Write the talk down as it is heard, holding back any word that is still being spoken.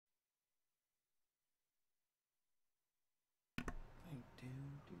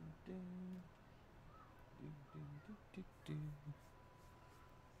Someone's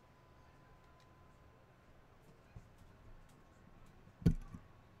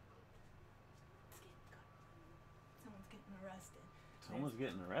getting arrested. Someone's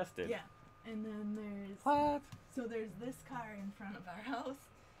getting arrested? Yeah. And then there's... What? So there's this car in front of our house.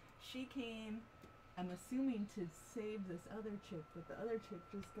 She came, I'm assuming, to save this other chick, but the other chick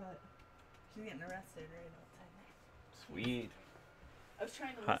just got... She's getting arrested right outside there. Sweet. I was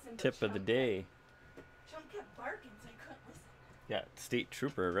trying to Hot listen, tip of the day. Chum kept barking, so I couldn't listen. Yeah, state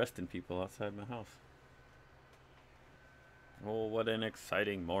trooper arresting people outside my house. Oh, what an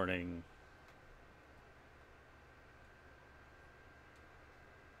exciting morning.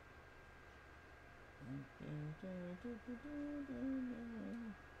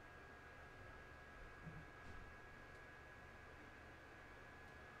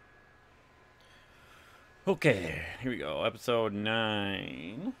 Okay, here we go. Episode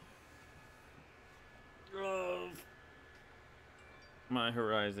 9 of my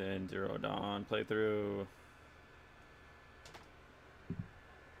Horizon Zero Dawn playthrough.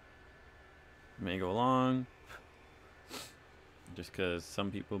 May go long, just because some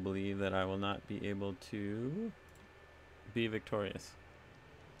people believe that I will not be able to be victorious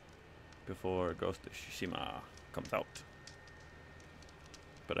before Ghost of Tsushima comes out.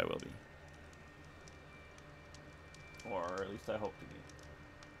 But I will be. Or at least I hope to be.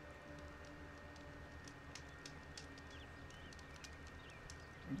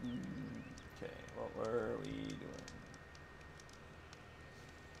 Okay, what were we doing?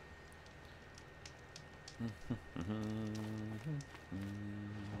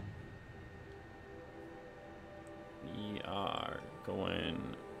 We are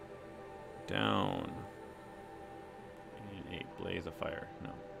going down in a blaze of fire.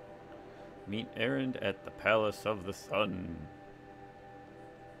 No. Meet Erend at the Palace of the Sun.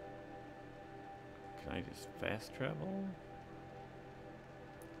 Can I just fast travel?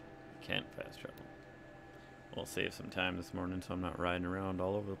 I can't fast travel. We'll save some time this morning so I'm not riding around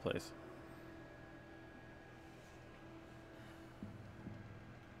all over the place.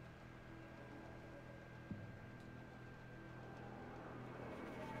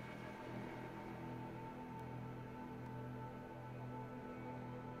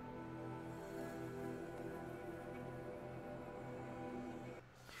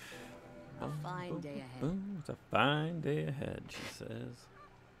 A fine day ahead. Oh, it's a fine day ahead, she says.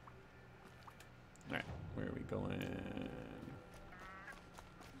 Alright, where are we going?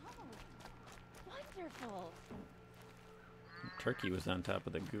 Oh, wonderful. Turkey was on top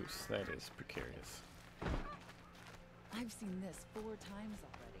of the goose. That is precarious. I've seen this 4 times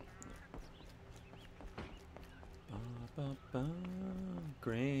already. Ba, ba, ba,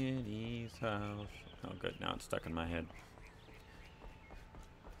 Granny's house. Oh, good. Now it's stuck in my head.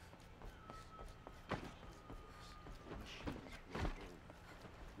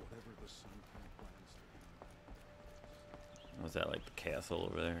 Was that like the castle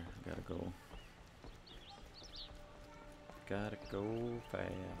over there? Gotta go. Gotta go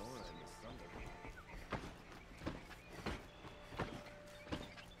fast.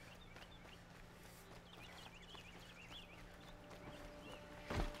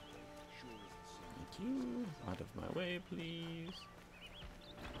 Thank you. Out of my way, please.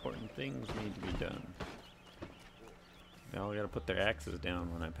 Important things need to be done. Now we gotta put their axes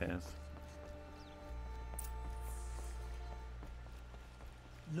down when I pass.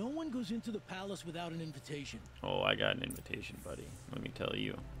 No one goes into the palace without an invitation. Oh, I got an invitation, buddy. Let me tell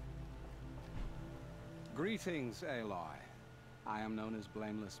you. Greetings, Aloy. I am known as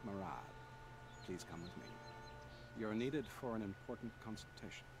Blameless Marad. Please come with me. You're needed for an important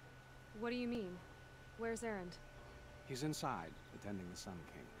consultation. What do you mean? Where's Erend? He's inside, attending the Sun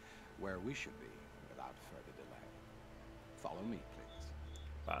King, where we should be without further delay. Follow me, please.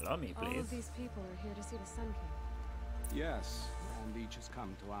 Follow me, All please. of these people are here to see the Sun King. Yes, and each has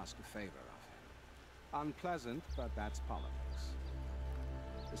come to ask a favor of him. Unpleasant, but that's politics.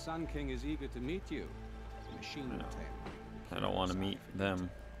 The Sun King is eager to meet you. The machine No. tamer. I don't want to meet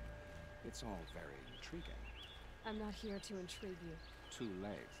them. It's all very intriguing. I'm not here to intrigue you. Too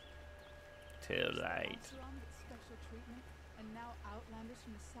late. Too late.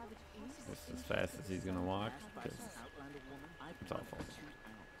 This is as fast as he's gonna walk, because it's awful.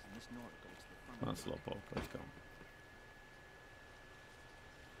 Come on, Slowpoke, let's go.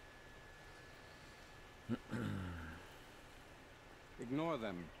 Ignore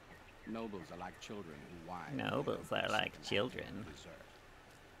them. Nobles are like children who whine. Nobles are like children. Dessert.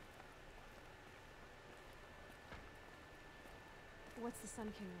 What's the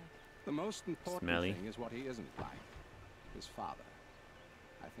Sun King like? The most important Smelly. thing is what he isn't like. His father.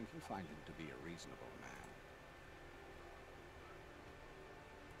 I think you'll find him to be a reasonable man.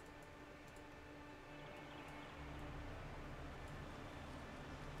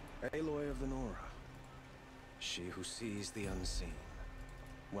 Aloy of the Nora. She who sees the unseen.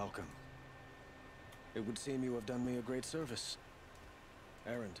 Welcome. It would seem you have done me a great service.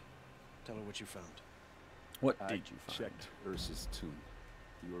 Erend, tell her what you found. What did you find? Checked Ursa's tomb.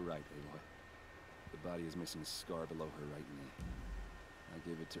 You were right, Aloy. The body is missing a scar below her right knee. I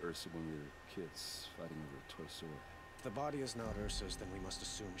gave it to Ursa when we were kids, fighting over a toy sword. If the body is not Ursa's, then we must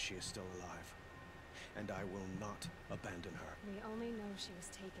assume she is still alive. And I will not abandon her. We only know she was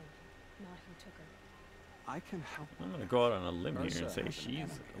taken, not who took her. I can help. I'm gonna go out on a limb here Ursa and say has an she's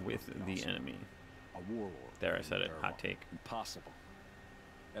enemy with over the Dawson. enemy. A warlord. There, I said it. named Hot Dervahl. take. Impossible.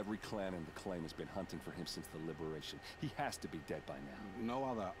 Every clan in the claim has been hunting for him since the liberation. He has to be dead by now. No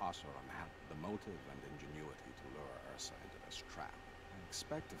other Oseram had the motive and ingenuity to lure Ursa into this trap. I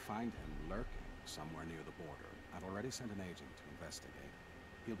expect to find him lurking somewhere near the border. I've already sent an agent to investigate.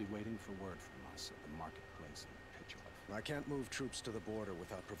 He'll be waiting for word from us at the marketplace in Pitchcliff. I can't move troops to the border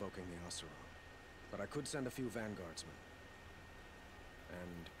without provoking the Oseram. But I could send a few vanguardsmen.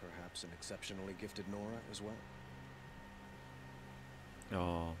 And perhaps an exceptionally gifted Nora as well.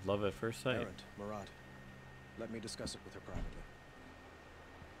 Oh, love at first sight. Erend, Murad, let me discuss it with her privately.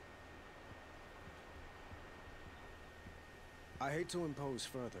 I hate to impose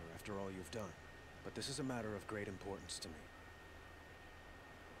further after all you've done, but this is a matter of great importance to me.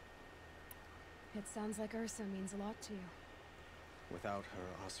 It sounds like Ursa means a lot to you. Without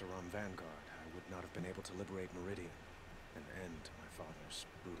her Oseram vanguard, I would not have been able to liberate Meridian and end my father's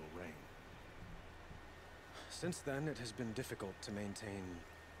brutal reign. Since then, it has been difficult to maintain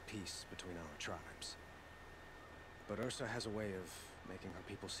peace between our tribes. But Ursa has a way of making her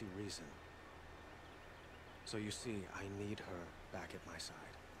people see reason. So you see, I need her back at my side.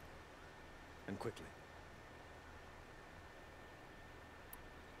 And quickly.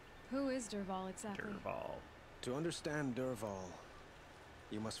 Who is Dervahl exactly? Dervahl. To understand Dervahl,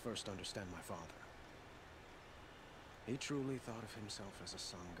 you must first understand my father. He truly thought of himself as a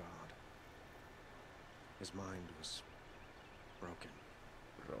sun god. His mind was broken.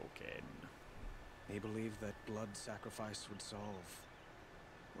 Broken. He believed that blood sacrifice would solve,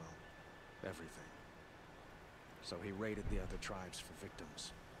 well, everything. So he raided the other tribes for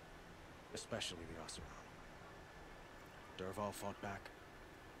victims, especially the Oseram. Dervahl fought back.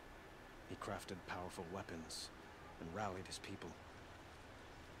 He crafted powerful weapons and rallied his people.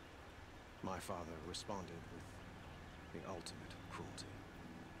 My father responded with the ultimate cruelty.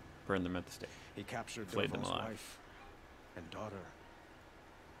 Burn them at the stake. He captured Flayed them Dervahl's alive. wife and daughter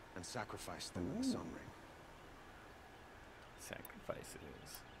and sacrificed them in the Sun Ring. Sacrifices.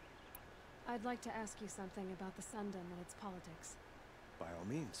 I'd like to ask you something about the Sundom and its politics. By all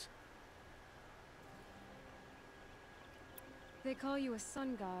means. They call you a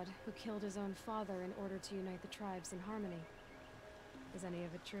sun god who killed his own father in order to unite the tribes in harmony. Is any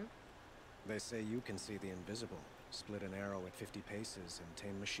of it true? They say you can see the invisible, split an arrow at 50 paces, and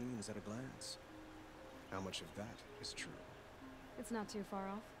tame machines at a glance. How much of that is true? It's not too far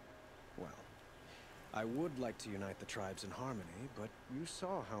off. Well, I would like to unite the tribes in harmony, but you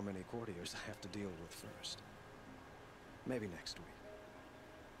saw how many courtiers I have to deal with first. Maybe next week.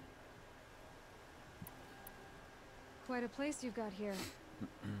 Quite a place you've got here.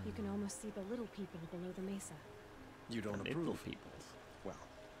 You can almost see the little people below the mesa. You don't Little approve? peoples. Well,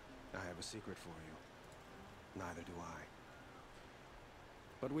 I have a secret for you. Neither do I.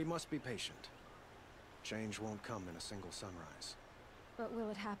 But we must be patient. Change won't come in a single sunrise. But will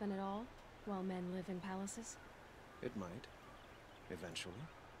it happen at all, while men live in palaces? It might. Eventually.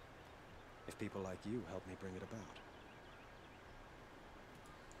 If people like you help me bring it about.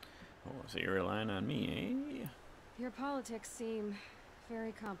 Oh, so you're relying on me, eh? Your politics seem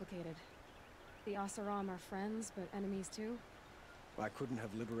very complicated. The Oseram are friends, but enemies too? I couldn't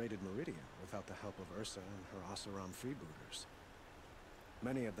have liberated Meridian without the help of Ursa and her Oseram freebooters.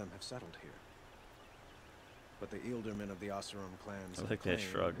 Many of them have settled here. But the Ealdormen of the Oseram clans I of like that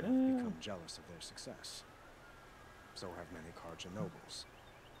Acclaim shrug. have become jealous of their success. So have many Carja nobles.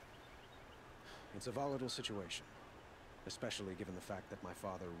 It's a volatile situation, especially given the fact that my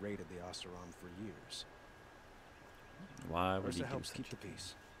father raided the Oseram for years. Why would he Ursa do helps such keep a the thing?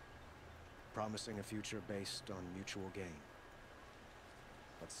 peace, promising a future based on mutual gain.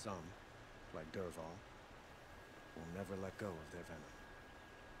 But some, like Dervahl, will never let go of their venom.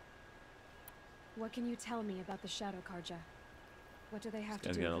 What can you tell me about the Shadow Carja? What do they have This to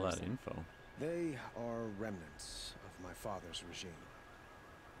guy's do got a with lot Ursa? of info. They are remnants of my father's regime,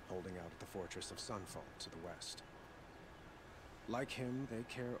 holding out at the fortress of Sunfall to the west. Like him, they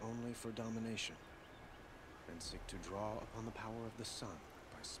care only for domination, and seek to draw upon the power of the sun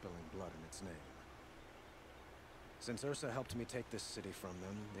by spilling blood in its name. Since Ursa helped me take this city from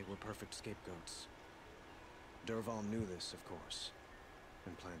them, they were perfect scapegoats. Dervahl knew this, of course,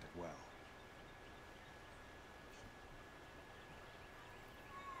 and planned it well.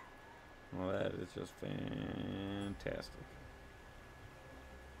 Well, that is just fantastic.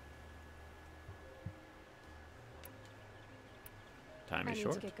 Time I is need to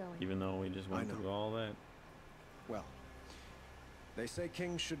short, get going. even though we just went know. through all that. Well, they say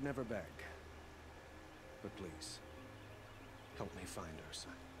kings should never beg. But please, help me find Ursa.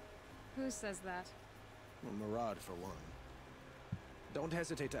 Who says that? Well, Murad, for one. Don't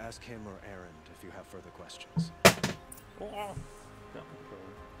hesitate to ask him or Erend if you have further questions. Oh.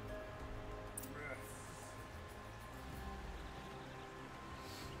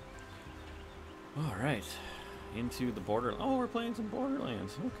 All right, into the border. Oh, we're playing some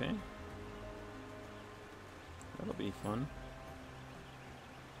Borderlands. Okay, that'll be fun.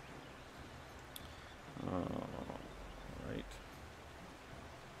 All right.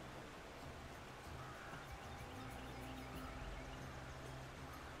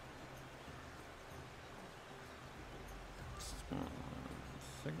 Just 1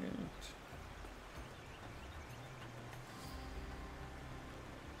 second.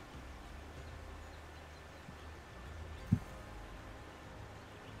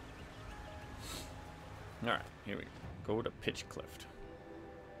 All right, here we go. Go to Pitchcliff.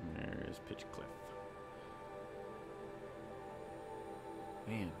 There's Pitchcliff.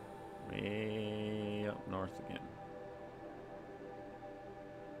 Man, way up north again.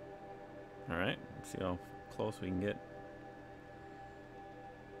 All right, let's see how close we can get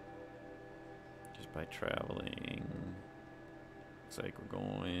just by traveling. Looks like we're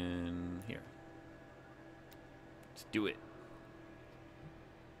going here. Let's do it.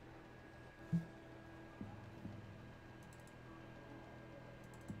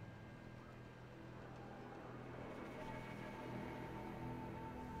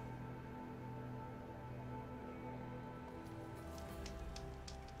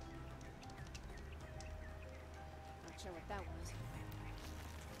 Not sure what that was.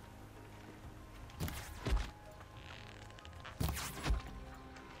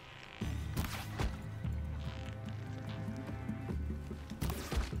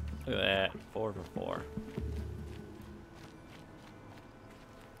 Look at that, 4 for 4.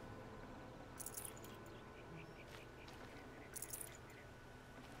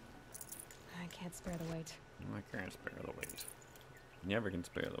 I can't spare the weight. I can't spare the weight. You never can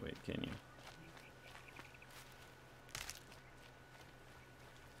spare the weight, can you?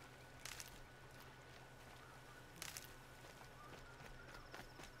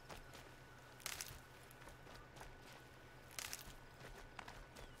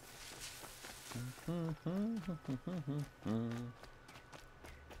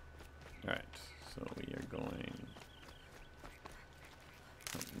 Alright, so we are going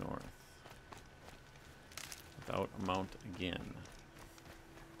up north without a mount again.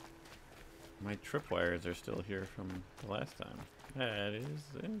 My tripwires are still here from the last time. That is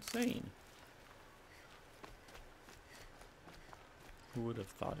insane. Who would have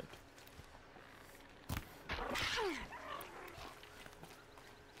thought it?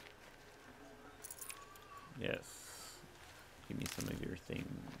 Yes. Give me some of your things.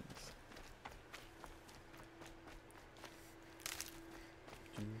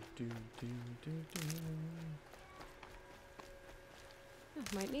 Oh,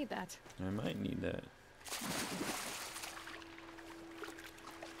 might need that. I might need that.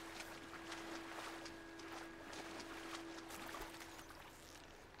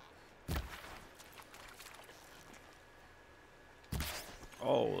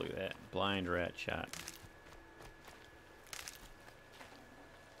 Oh, look at that. Blind rat shot.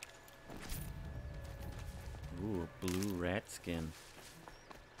 Ooh, a blue rat skin.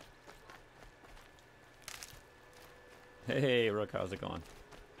 Hey, Rook, how's it going?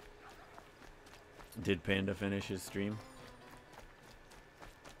 Did Panda finish his stream?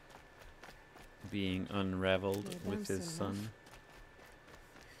 Being unraveled Made with them his soon son?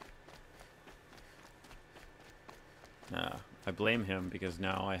 Nah, I blame him because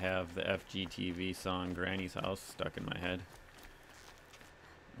now I have the FGTV song Granny's House stuck in my head.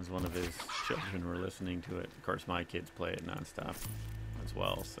 As one of his children were listening to it. Of course, my kids play it nonstop as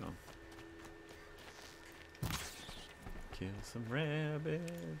well, so. Kill some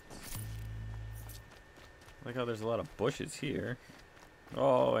rabbits. I like how there's a lot of bushes here.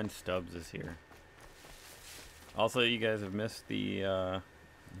 Oh, and Stubbs is here. Also, you guys have missed the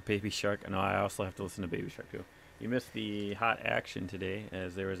Baby Shark. No, I also have to listen to Baby Shark too. You missed the hot action today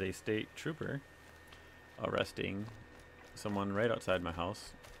as there was a state trooper arresting someone right outside my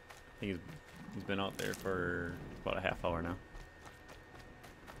house. I think he's been out there for about a half hour now.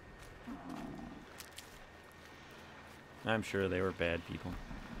 I'm sure they were bad people.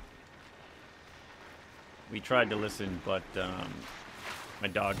 We tried to listen, but my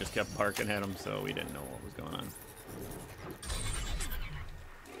dog just kept barking at him, so we didn't know what was going on.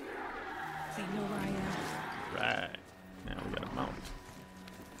 So you know where I am. Right. Now we gotta mount.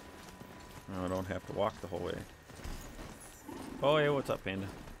 Now I don't have to walk the whole way. Oh, hey, what's up, Panda?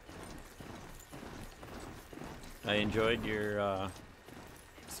 I enjoyed your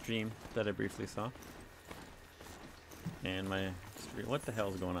stream that I briefly saw. And my stream. What the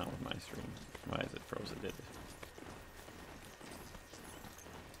hell's going on with my stream? Why is it frozen? Did it?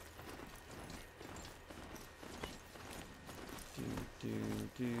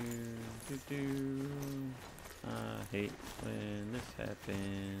 I hate when this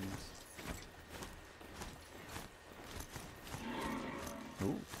happens.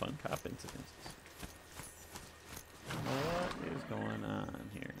 Ooh, fun cop incidents. What is going on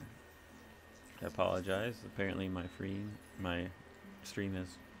here? I apologize. Apparently my stream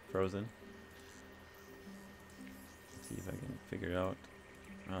is frozen. Let's see if I can figure out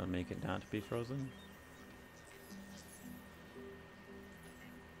how to make it not to be frozen.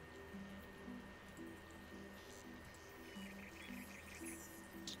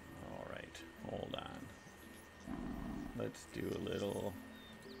 Alright, hold on. Let's do a little...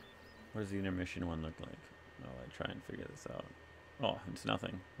 What does the intermission one look like? While I try and figure this out. Oh, it's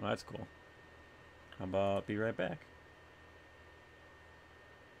nothing. Well, that's cool. How about be right back?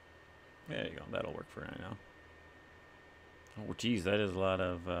 There you go. That'll work for right now. Oh, geez, that is a lot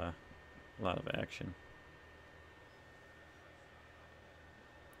of action.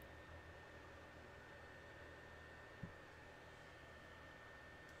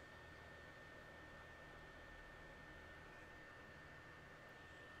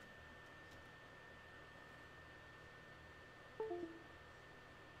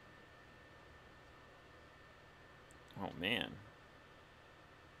 Oh man,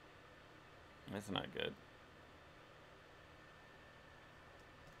 that's not good.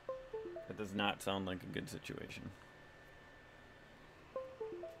 That does not sound like a good situation.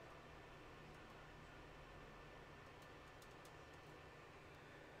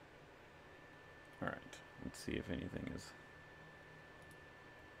 Alright, let's see if anything is...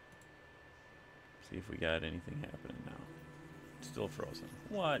 See if we got anything happening now. It's still frozen.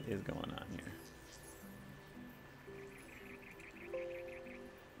 What is going on here?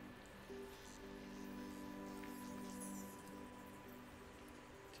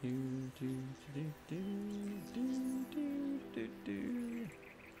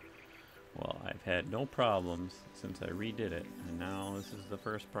 Well, I've had no problems since I redid it, and now this is the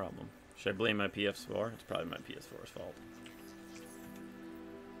first problem. Should I blame my PS4? It's probably my PS4's fault.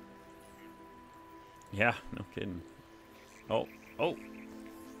 Yeah, no kidding. Oh. I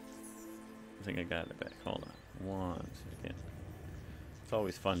think I got it back. Hold on 1 second. It's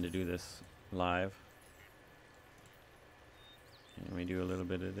always fun to do this live. And we do a little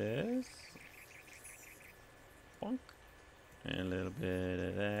bit of this. Bonk. And a little bit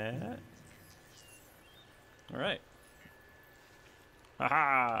of that. Alright.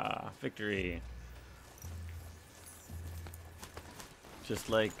 Haha! Victory! Just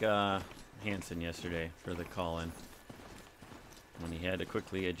like Hanson yesterday for the call-in. When he had to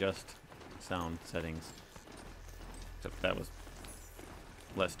quickly adjust sound settings. Except that was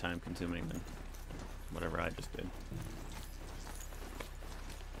less time consuming than whatever I just did.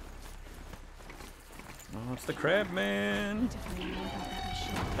 Oh, it's the crab man!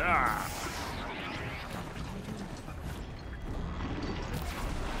 Ah!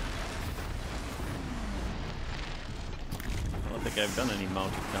 I don't think I've done any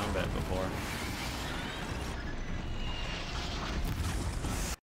mounted combat before.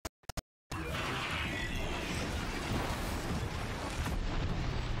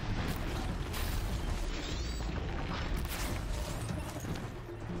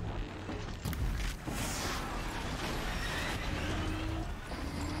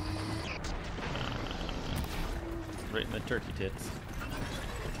 Right in the turkey tits.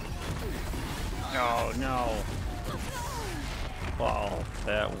 Oh no! Wow,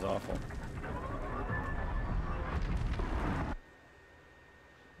 that was awful.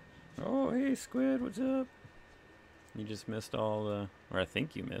 Oh hey Squid, what's up? You just missed all the, or I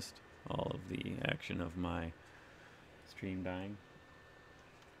think you missed all of the action of my stream dying.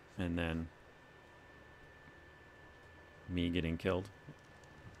 And then me getting killed.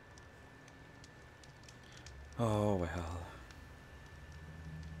 Oh well.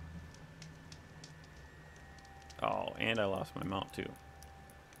 Oh, and I lost my mount too.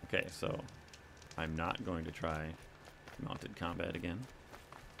 Okay, so I'm not going to try mounted combat again.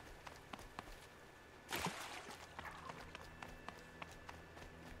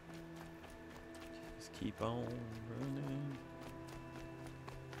 Just keep on running.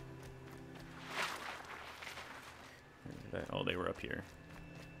 Where did I? Oh, they were up here.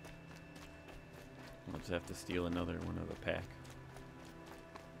 I'll just have to steal another one of the pack.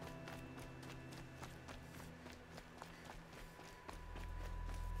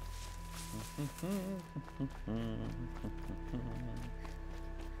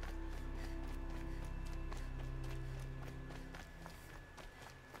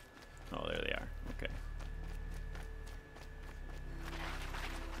 Oh, there they are. Okay.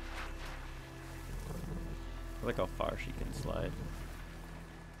 I like how far she can slide.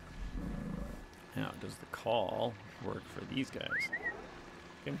 Now, does the call work for these guys?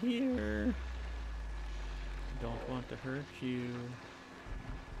 Come here. Don't want to hurt you.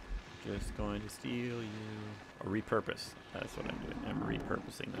 Just going to steal you. Or repurpose. That's what I'm doing. I'm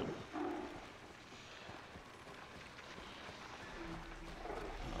repurposing them.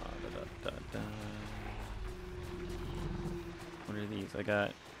 What are these? I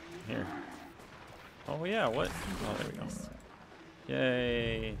got here. Oh yeah, what? Oh, there we go.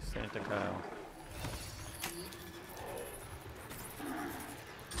 Yay, Santa Kyle.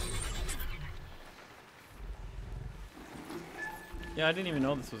 Yeah, I didn't even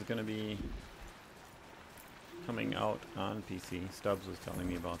know this was going to be coming out on PC. Stubbs was telling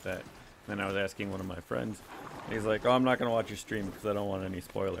me about that. Then I was asking one of my friends. And he's like, oh, I'm not going to watch your stream because I don't want any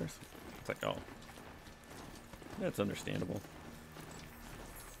spoilers. It's like, oh. That's understandable.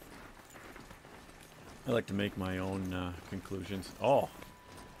 I like to make my own conclusions. Oh.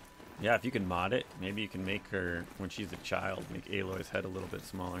 Yeah, if you can mod it, maybe you can make her, when she's a child, make Aloy's head a little bit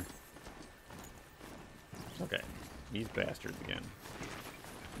smaller. Okay. These bastards again.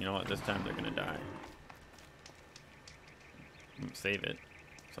 You know what? This time they're gonna die. Save it.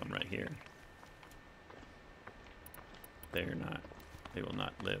 So I'm right here. They're not. They will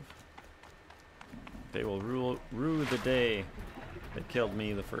not live. They will rue the day they killed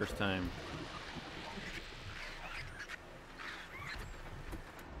me the first time.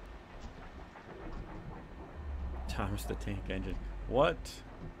 Thomas the Tank Engine. What?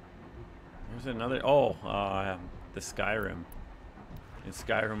 There's another. Oh, the Skyrim. In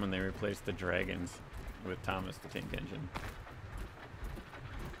Skyrim, when they replaced the dragons with Thomas the Tank Engine.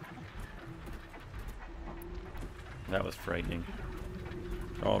 That was frightening.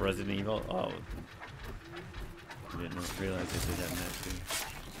 Oh, Resident Evil. Oh, I didn't realize they did that in that too.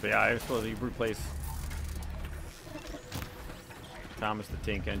 But yeah, I was supposed to replace Thomas the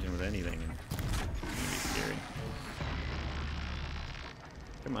Tank Engine with anything, and it's gonna be scary.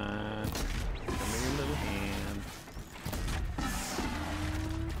 Come on. Give me your little hand.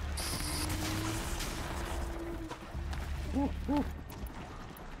 Woo, woo.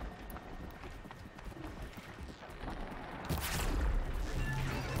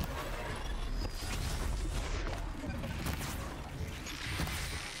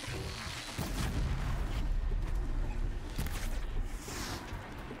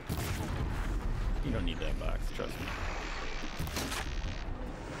 You don't need that box, trust me.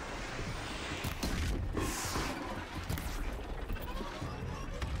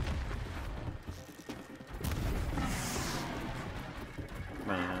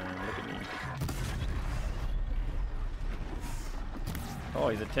 Oh,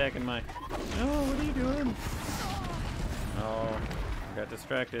 he's attacking my... No, what are you doing? Oh, I got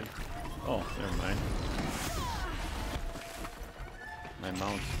distracted. Oh, never mind. My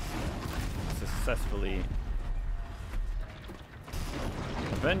mount successfully...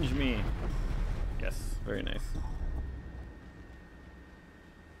 Avenge me! Yes, very nice.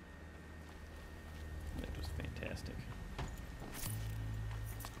 That was fantastic.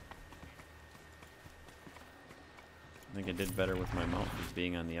 I think I did better with my mount just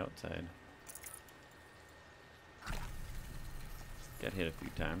being on the outside. Got hit a few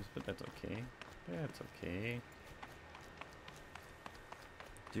times, but that's okay. That's okay.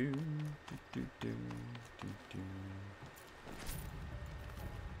 Do, do, do, do, do, do.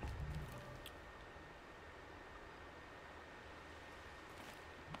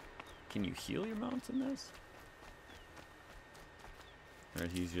 Can you heal your mounts in this? Or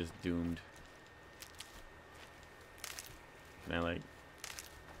he's just doomed? Can I like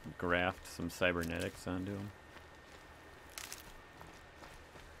graft some cybernetics onto him?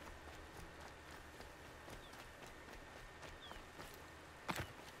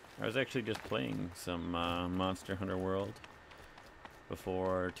 I was actually just playing some Monster Hunter World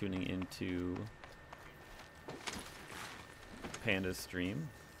before tuning into Panda's stream.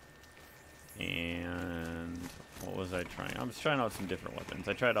 And what was I trying? I was trying out some different weapons.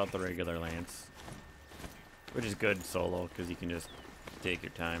 I tried out the regular lance, which is good solo because you can just take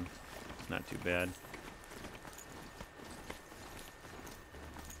your time. It's not too bad.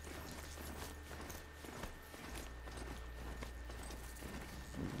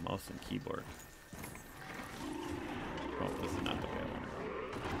 Mouse and keyboard. Oh, this is not the way I want it.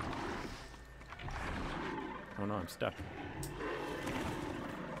 Oh no, I'm stuck.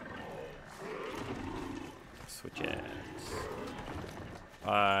 Switch axe.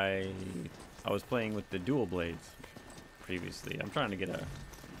 I was playing with the dual blades previously. I'm trying to get a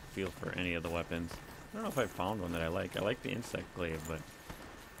feel for any of the weapons. I don't know if I found one that I like. I like the insect glaive, but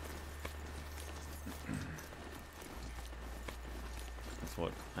that's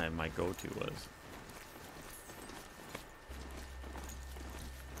what my go-to was.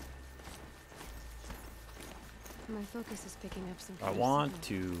 My focus is picking up some. I want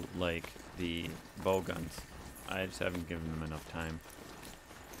to like the bow guns. I just haven't given them enough time.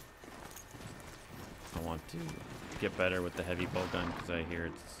 I want to get better with the heavy bow gun because I hear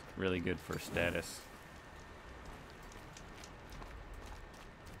it's really good for status.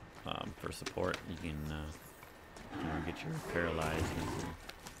 For support, you can get your paralyzed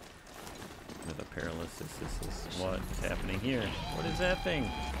with a paralysis. What's happening here? What is that thing?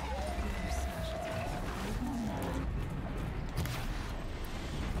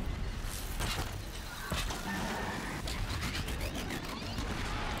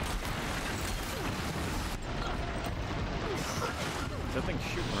 Is that thing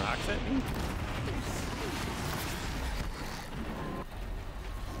shooting rocks at me?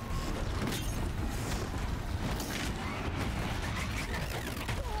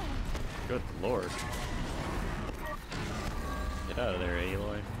 Good lord. Get out of there,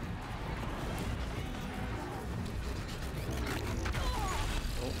 Aloy.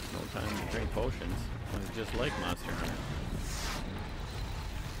 Oh, no time to drink potions. It's just like Monster Hunter.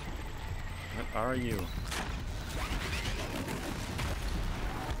 What are you?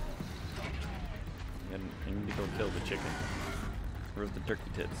 I need to go kill the chicken. Or the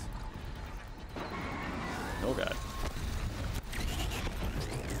turkey tits. Oh god.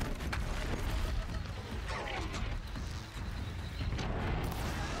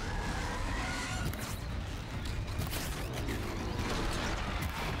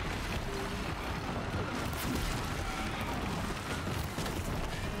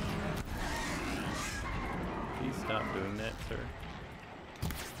 Please stop doing that, sir.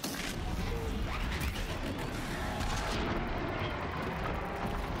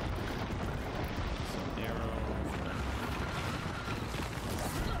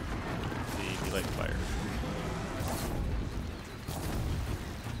 Like fire.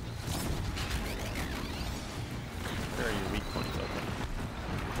 Where are your weak points open?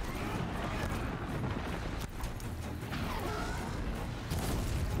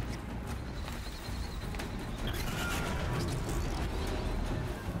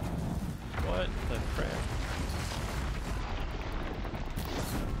 What the crap?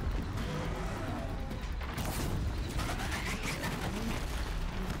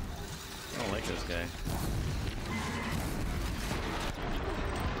 I don't like this guy.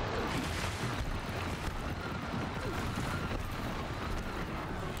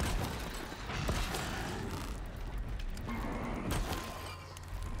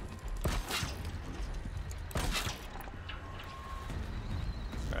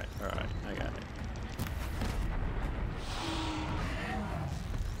 Alright, I got it.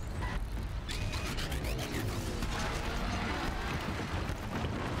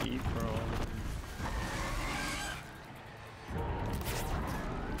 Keep rolling.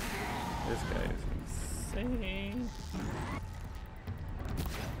 This guy is insane.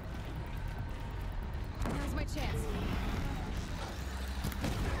 Now's my chance.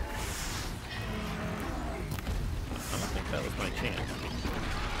 I don't think that was my chance.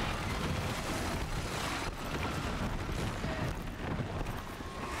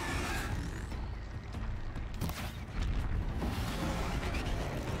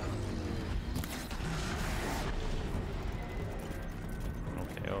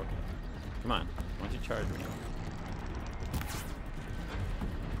 Okay. Come on. Why don't you charge me?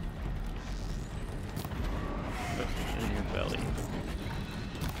 Put it in your belly.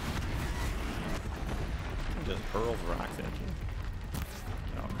 It just hurls rocks at you.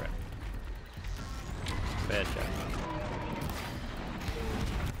 Oh crap. Bad shot.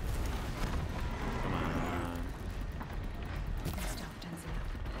 Come on. Stop tensing up.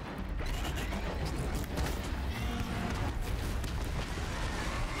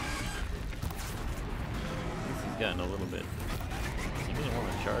 getting a little bit. He doesn't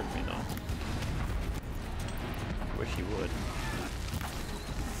want to charge me though. Wish he would.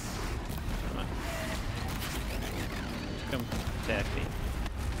 Come on. Just come attack me.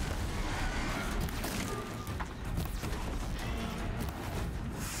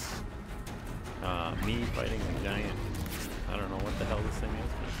 Me fighting a giant. I don't know what the hell this thing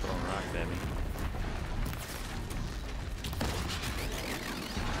is, but it's throwing rocks at me.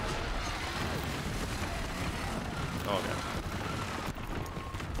 Oh god.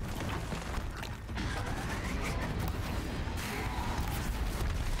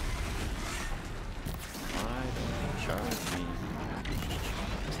 Why don't you charge me?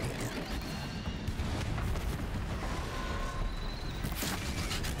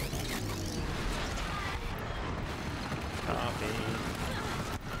 Copy.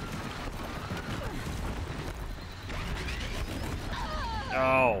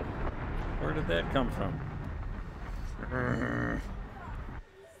 Oh! Where did that come from?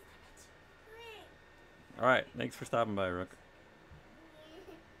 Alright, thanks for stopping by, Rook.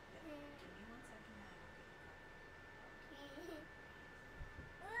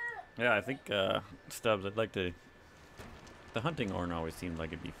 Yeah, I think, Stubbs, I'd like to... The hunting horn always seemed like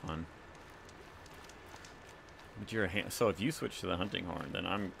it'd be fun. But you're a so if you switch to the hunting horn, then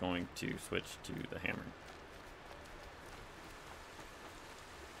I'm going to switch to the hammer.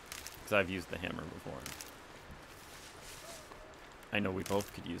 Because I've used the hammer before. I know we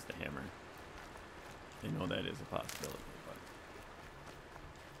both could use the hammer. I know that is a possibility,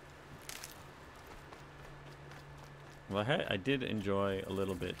 but... Well, I did enjoy a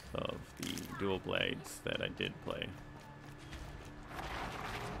little bit of the dual blades that I did play.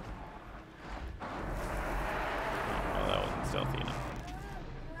 Oh, that wasn't stealthy enough.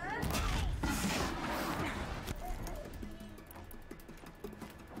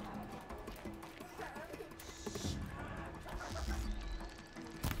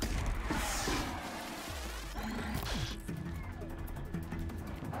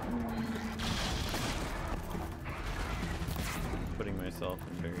 Putting myself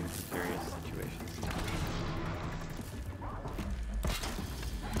in very precarious situations.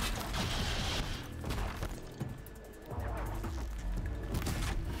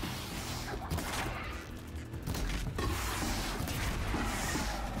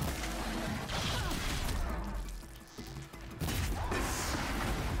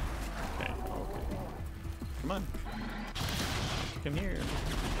 Okay, okay. Come on. Come here.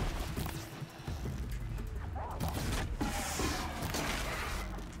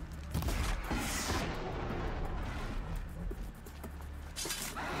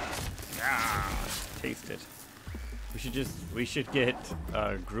 Taste it. We should get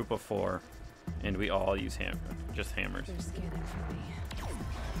a group of 4 and we all use just hammers. They're scanning for me.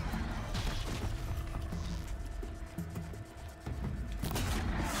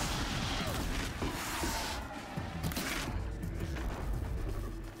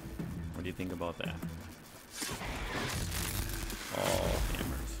 What do you think about that? All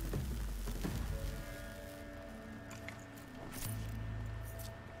hammers.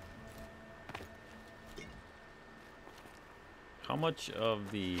 How much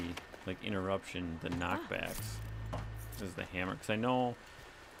of the interruption, the knockbacks, is the hammer? Because I know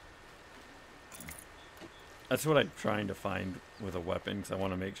that's what I'm trying to find with a weapon. Because I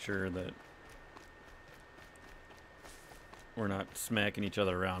want to make sure that we're not smacking each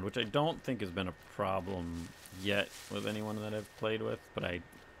other around, which I don't think has been a problem yet with anyone that I've played with. But I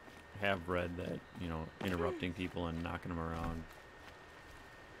have read that, you know, interrupting people and knocking them around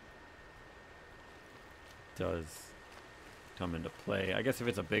does come into play. I guess if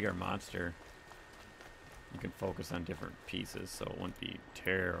it's a bigger monster, you can focus on different pieces, so it wouldn't be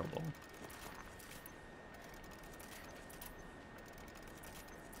terrible.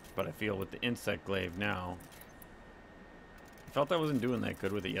 But I feel with the insect glaive now, I felt I wasn't doing that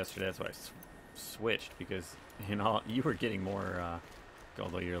good with it yesterday. That's why I switched, because you know you were getting more,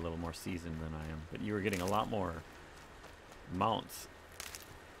 although you're a little more seasoned than I am, but you were getting a lot more mounts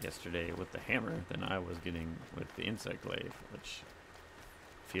yesterday with the hammer than I was getting with the insect glaive, which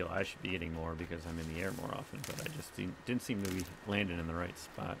I feel I should be getting more because I'm in the air more often, but I just didn't seem to be landing in the right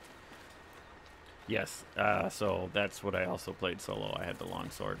spot. Yes, so that's what I also played solo. I had the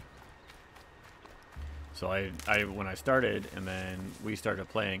long sword. So I when I started and then we started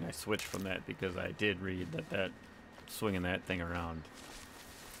playing, I switched from that because I did read that swinging that thing around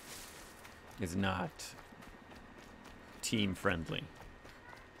is not team friendly.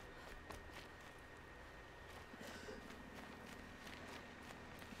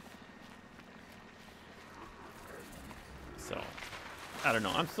 So, I don't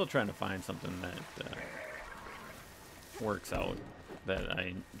know. I'm still trying to find something that works out that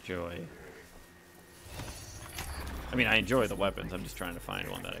I enjoy. I mean, I enjoy the weapons. I'm just trying to find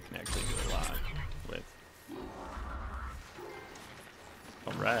one that I can actually do a lot with.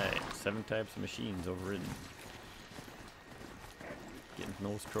 Alright, 7 types of machines overridden. Getting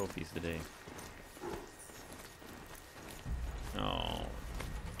those trophies today. Oh,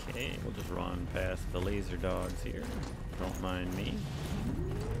 okay, we'll just run past the laser dogs here. Don't mind me.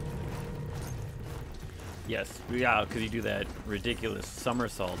 Yes, yeah, because you do that ridiculous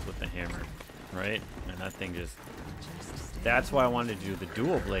somersault with the hammer, right? And that thing just... That's why I wanted to do the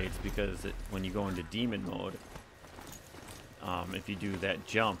dual blades, because when you go into demon mode, if you do that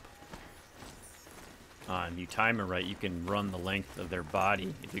jump, and you time it right, you can run the length of their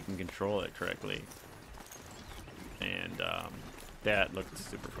body if you can control it correctly. And that looked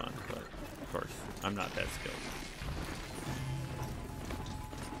super fun, but of course, I'm not that skilled.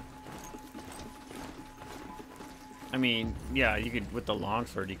 I mean, yeah, you could, with the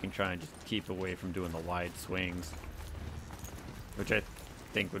longsword, you can try and just keep away from doing the wide swings, which I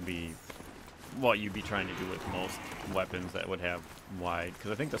think would be what you'd be trying to do with most weapons that would have wide,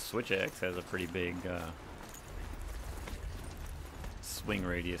 because I think the switch axe has a pretty big swing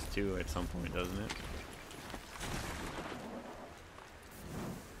radius too at some point, doesn't it?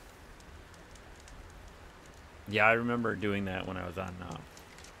 Yeah, I remember doing that when I was on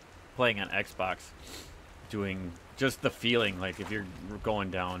playing on Xbox, doing just the feeling like if you're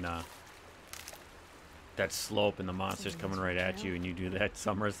going down that slope and the monster's coming right at you and you do that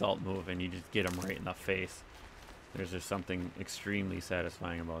somersault move and you just get them right in the face. There's just something extremely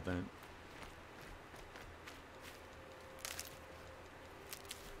satisfying about that.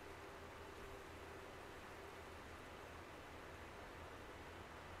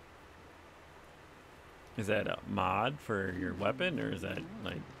 Is that a mod for your weapon, or is that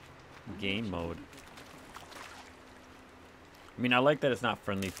like game mode? I mean, I like that it's not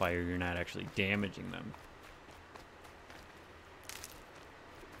friendly fire, you're not actually damaging them.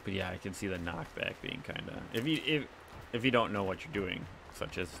 But yeah, I can see the knockback being kind of... If you don't know what you're doing,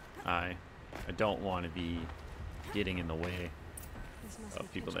 such as I don't want to be getting in the way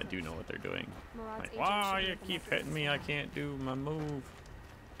of people that do know what they're doing. Like, wow, you keep hitting me, I can't do my move.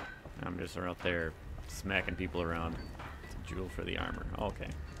 I'm just out there smacking people around. It's a jewel for the armor. Okay.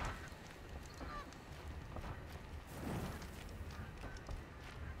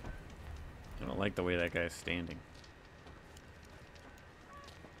 I don't like the way that guy's standing.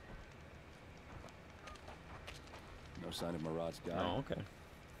 No sign of Marad's guy. Oh, okay.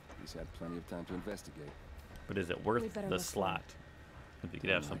 He's had plenty of time to investigate. But is it worth the slot? If you could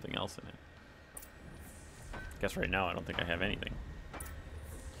have something else in it. Guess right now I don't think I have anything.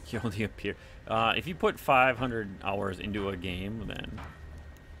 You only appear. If you put 500 hours into a game, then...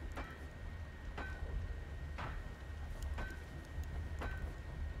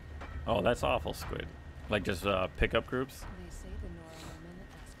 Oh, that's awful, Squid. Like just pickup groups? They say the Nora women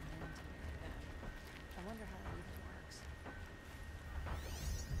ask men to marry them. I wonder how that even works.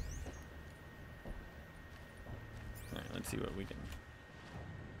 Alright, let's see what we can...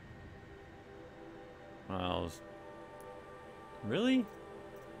 Well, really?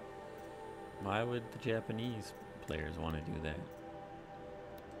 Why would the Japanese players want to do that?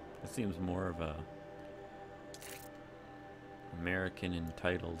 It seems more of a American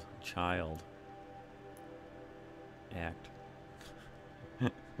entitled child act.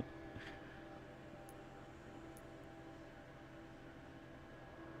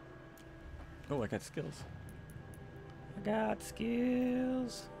 Oh, I got skills. I got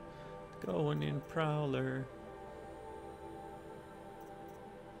skills. Going in Prowler.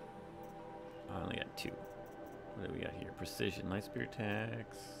 I only got 2. What do we got here? Precision, light spear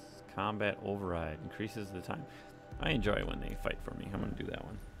attacks, combat override, increases the time. I enjoy when they fight for me. I'm gonna do that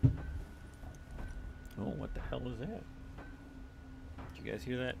one. Oh, what the hell is that? Did you guys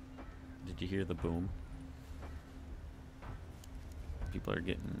hear that? Did you hear the boom? People are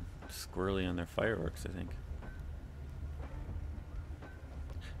getting squirrely on their fireworks, I think.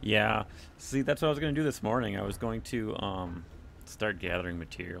 Yeah, see, that's what I was gonna do this morning. I was going to start gathering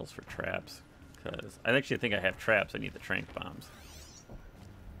materials for traps. Because I actually think I have traps. I need the trank bombs.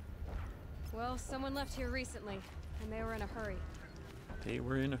 Well, someone left here recently, and they were in a hurry. They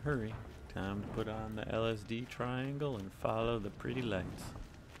were in a hurry. Time to put on the LSD triangle and follow the pretty lights.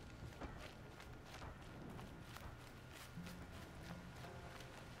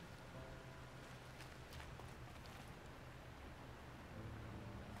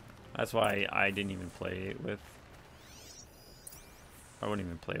 That's why I didn't even play it with... I wouldn't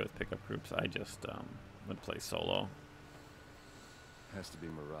even play with pickup groups. I just would play solo. Has to be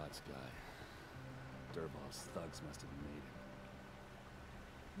Marad's guy. Dervahl's thugs must have made it.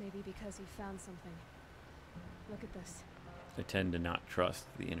 Maybe because he found something. Look at this. I tend to not trust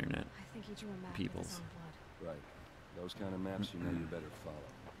the internet. I think he drew a map Peoples. with his own blood. Right. Those kind of maps you know you better follow.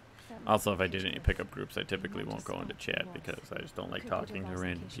 That Also, map if I did picture any of pickup groups, I typically not won't just go into south, chat north. because I just don't like Could be talking to Dervahl's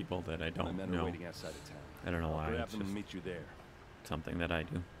random location. people that I My don't men are know. waiting outside of town. I don't know I'll why. grab It's them and just meet you there. something that I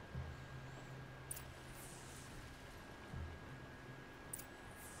do.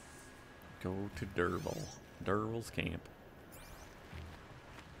 Go to Dervahl. Dervahl's camp.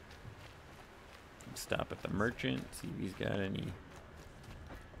 Stop at the merchant, see if he's got any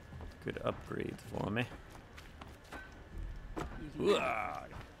good upgrades for me. Uah.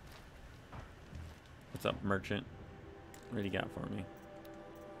 What's up, merchant? What do you got for me?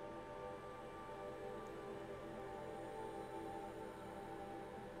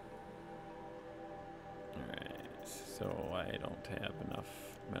 Alright, so I don't have enough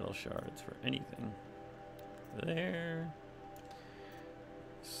metal shards for anything. There.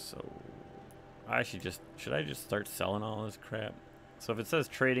 So should I just start selling all this crap? So if it says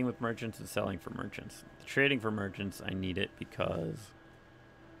trading with merchants and selling for merchants, the trading for merchants, I need it because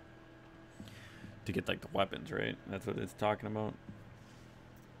to get like the weapons, right? That's what it's talking about.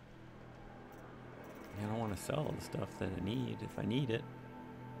 I don't want to sell the stuff that I need if I need it.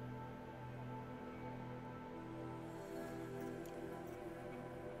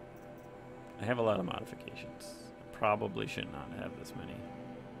 I have a lot of modifications. I probably should not have this many.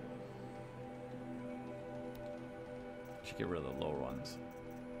 Should get rid of the low ones.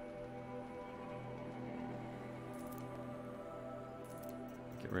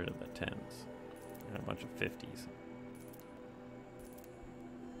 Get rid of the 10s. And a bunch of 50s.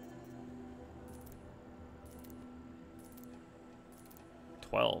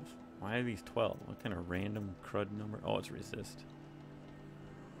 $12. Why are these 12? What kind of random crud number? Oh, it's resist.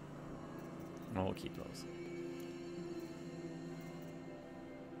 Oh, we'll keep those.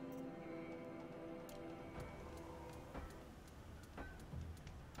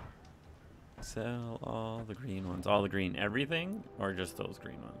 Sell all the green ones. All the green everything? Or just those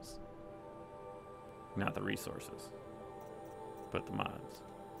green ones? Not the resources, but the mods.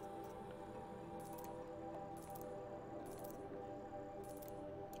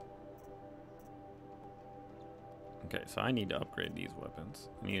 Okay, so I need to upgrade these weapons.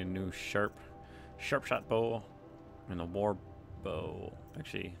 I need a new sharp shot bow and a war bow.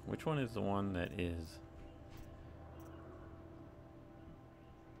 Actually, which one is the one that is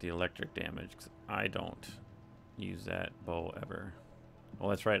the electric damage? 'Cause I don't use that bow ever. Well,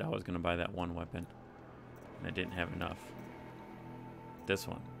 that's right. I was going to buy that one weapon. And I didn't have enough. This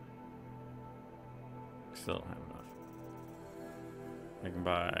one. Still don't have enough. I can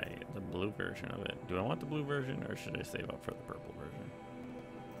buy the blue version of it. Do I want the blue version or should I save up for the purple version?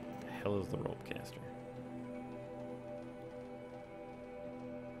 What the hell is the rope caster?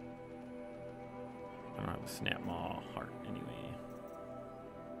 I don't have a snap maw heart anyway.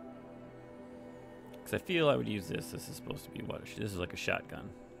 Because I feel I would use this. This is supposed to be what? This is like a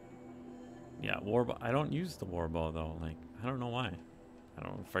shotgun. Yeah, warbow. I don't use the warbow though. Like, I don't know why. I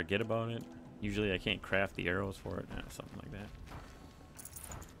don't forget about it. Usually I can't craft the arrows for it. Something like that.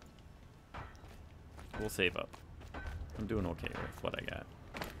 We'll save up. I'm doing okay with what I got.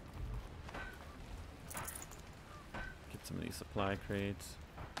 Get some of these supply crates.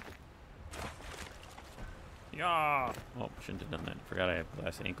 Yeah! Oh, shouldn't have done that. Forgot I have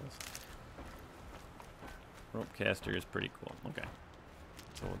glass ankles. Rope caster is pretty cool. Okay.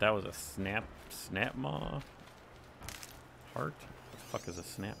 So that was a snap maw heart? What the fuck is a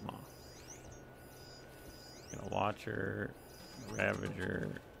snap maw? Got a watcher,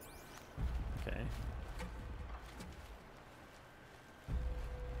 ravager. Okay.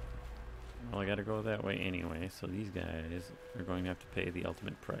 Well, I gotta go that way anyway, so these guys are going to have to pay the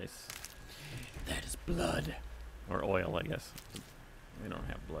ultimate price. That is blood. Or oil, I guess. They don't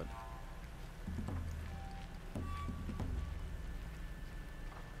have blood.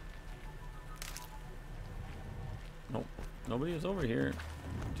 Nope. Nobody is over here.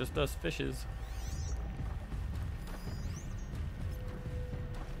 Just us fishes.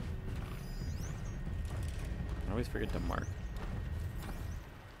 I always forget to mark.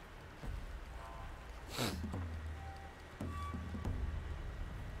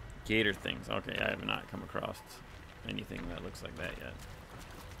 Gator things. Okay, I have not come across anything that looks like that yet.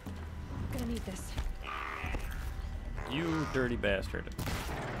 Gonna need this. You dirty bastard.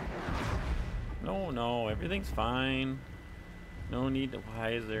 No, everything's fine. No need to.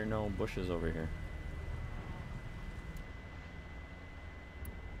 Why is there no bushes over here?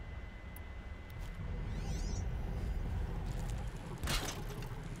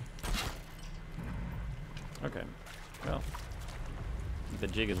 Okay. Well, the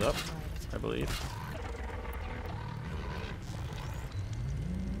jig is up, I believe.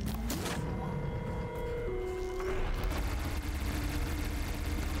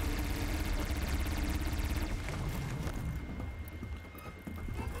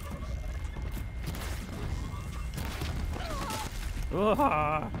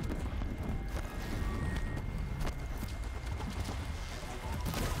 Ah!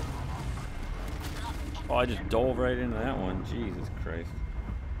 Oh, I just dove right into that one. Jesus Christ.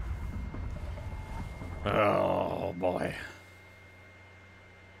 Oh, boy.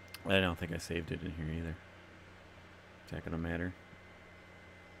 I don't think I saved it in here either. Is that gonna matter?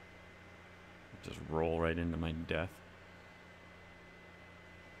 Just roll right into my death.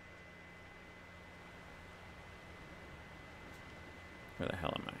 Where the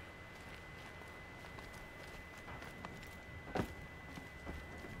hell am I?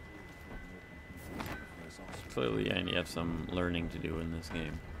 Clearly, I have some learning to do in this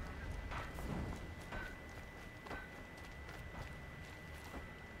game.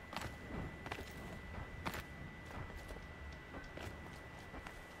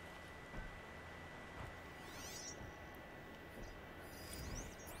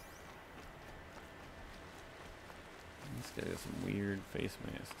 This guy has some weird face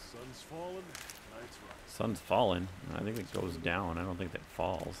masks. Sun's fallen, night's rising. Sun's fallen. I think it goes down. I don't think that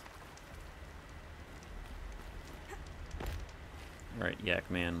falls. Alright, Yak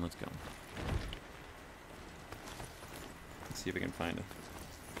Man, let's go. Let's see if we can find it.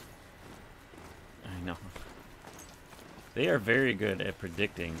 I know. They are very good at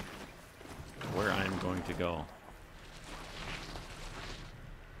predicting where I'm going to go.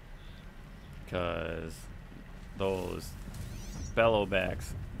 Because those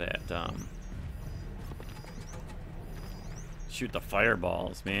bellowbacks that shoot the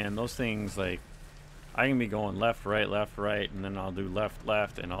fireballs, man, those things, like, I can be going left, right, and then I'll do left,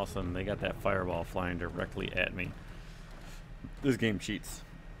 left, and all of a sudden they got that fireball flying directly at me. This game cheats.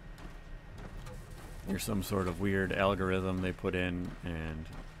 There's some sort of weird algorithm they put in, and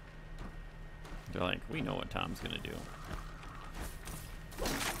they're like, we know what Tom's gonna do.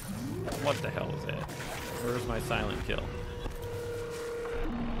 What the hell is that? Where's my silent kill?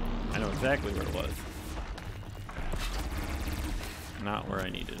 I know exactly where it was. Not where I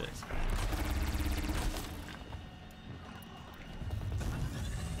needed it.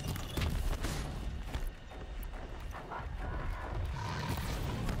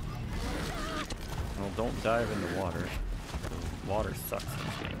 Well, don't dive in the water. The water sucks in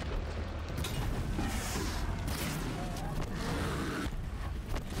this game.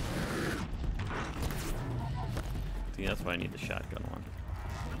 See, that's why I need the shotgun one.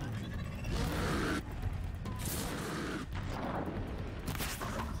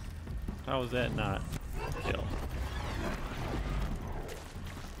 How is that not a kill?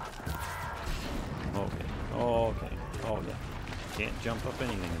 Okay. Oh, okay. Oh, yeah. Can't jump up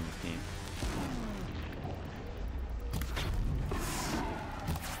anything in this game.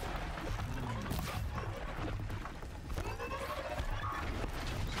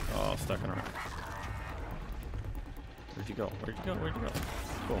 Oh, stuck in a rock. Where'd you go? Where'd you go? Where'd you go?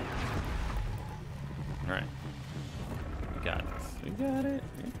 Cool. Alright. We got this. We got it.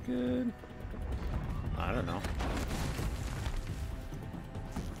 It's good. I don't know.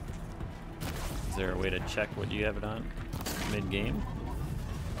 Is there a way to check what you have it on mid-game?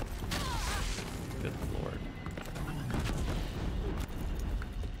 Good lord.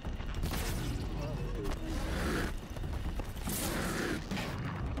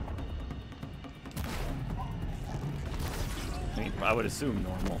 I mean, I would assume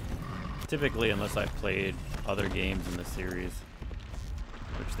normal. Typically, unless I've played other games in the series,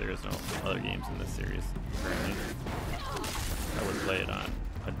 which there is no other games in this series currently, I would play it on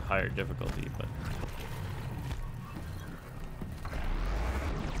a higher difficulty, but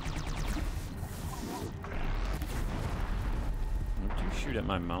don't you shoot at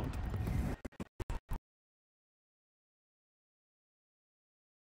my mount?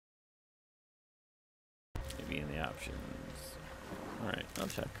 Maybe in the options. Alright, I'll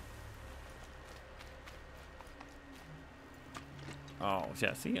check. Oh,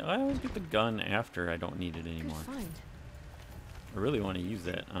 yeah, see, I always get the gun after I don't need it anymore. Good find. I really want to use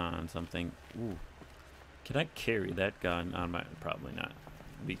that on something. Ooh. Can I carry that gun on my... Probably not.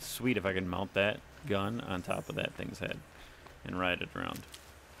 It'd be sweet if I could mount that gun on top of that thing's head and ride it around.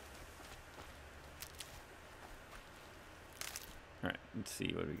 Alright, let's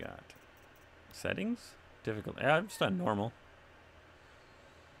see what we got. Settings? Difficult. Yeah, I'm just on normal.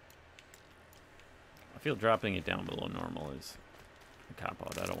 I feel dropping it down below normal is a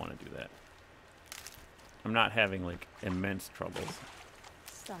cop-out. I don't want to do that. I'm not having like immense troubles.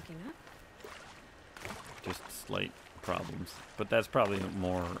 Stocking up? Just slight problems. But that's probably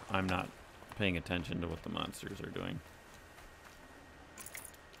more I'm not paying attention to what the monsters are doing.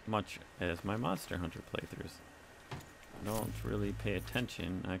 Much as my Monster Hunter playthroughs. I don't really pay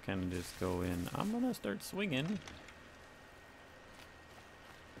attention. I kind of just go in, I'm gonna start swinging.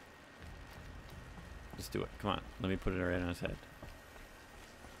 Just do it. Come on. Let me put it right on his head.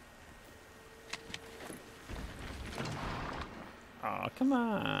 Oh, come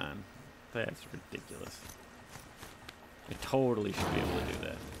on. That's ridiculous. I totally should be able to do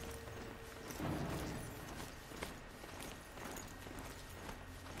that.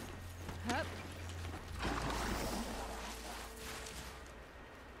 Hup.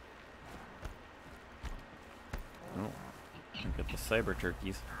 Oh, I got the cyber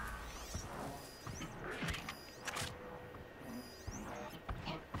turkeys.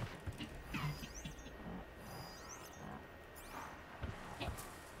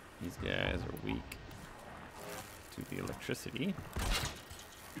 These guys are weak to the electricity.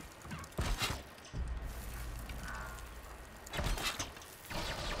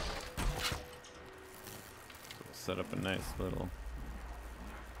 So we'll set up a nice little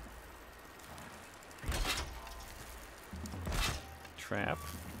trap.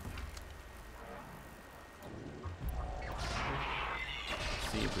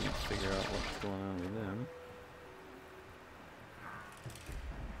 See if we can figure out what's going on with them.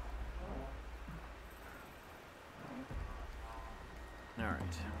 All right.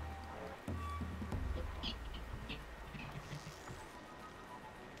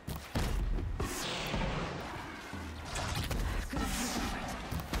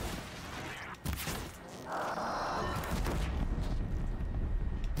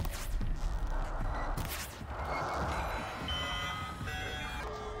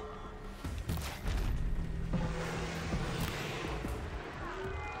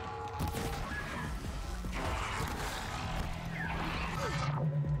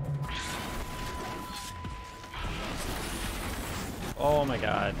 Oh my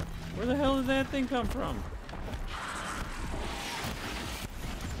god. Where the hell did that thing come from?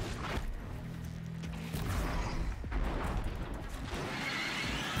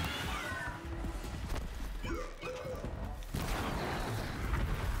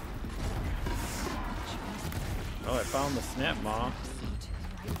 Oh, I found the snap maw.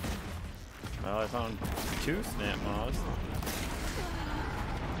 Well, I found 2 snap maws.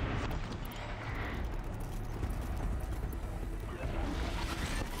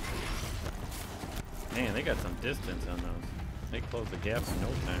 Man, they got some distance on those. They close the gaps in no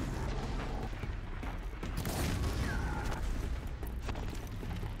time.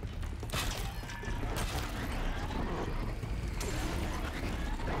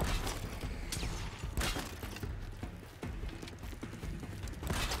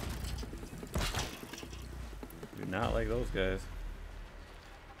 Do not like those guys.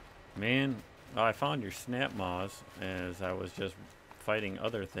 Man, oh, I found your snap maws as I was just fighting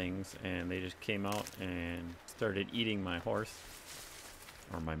other things, and they just came out and started eating my horse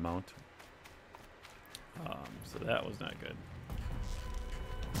or my mount. So that was not good.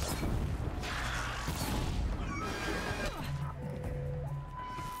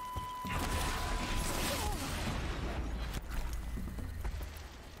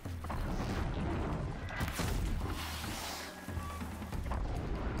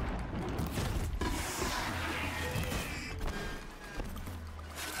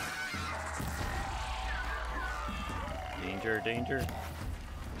 Danger, danger.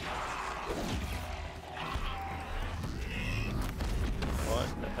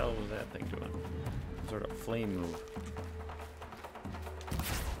 What the hell was that thing doing? Some sort of flame move.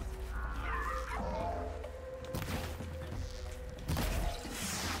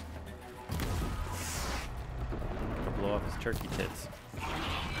 Gonna blow off his turkey tits.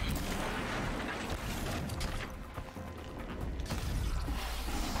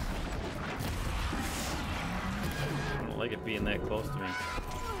 Like it being that close to me.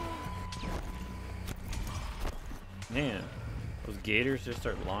 Man, those gators just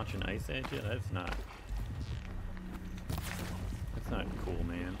start launching ice at you? That's not cool,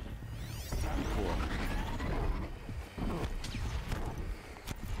 man. Be cool.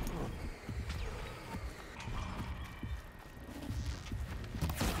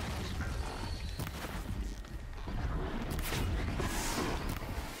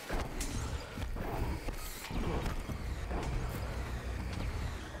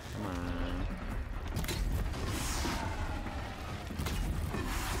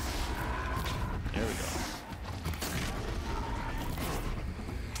 There we go.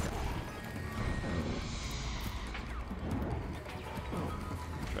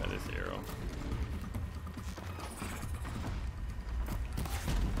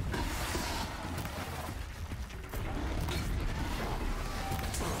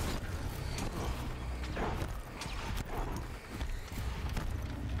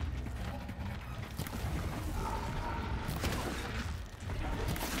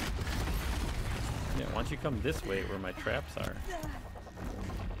 don't you come this way where my traps are?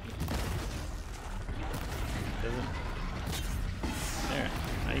 Doesn't. There.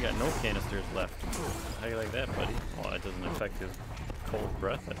 Now you got no canisters left. How you like that, buddy? Well, it doesn't affect his cold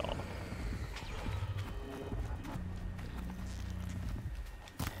breath at all.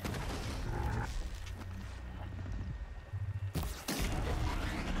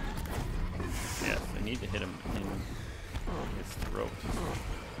 Yes, I need to hit him in his throat.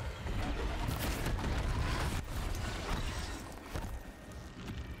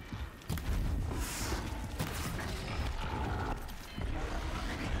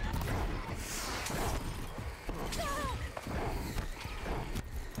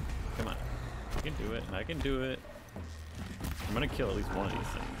 Come on. I can do it. I can do it. I'm gonna kill at least one of these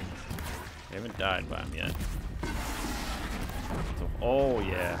things. I haven't died by him yet. So, oh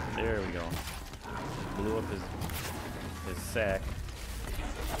yeah, there we go. Blew up his sack.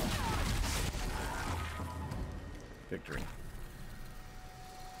 Victory.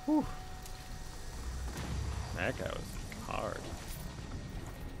 Whew. That guy was hard.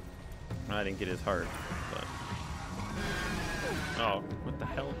 I didn't get his heart, but... Oh, what the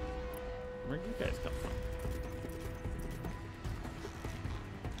hell? Where'd you guys come from?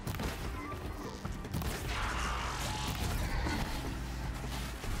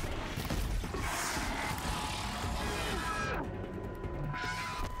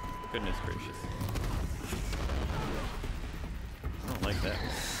 Goodness gracious. I don't like that.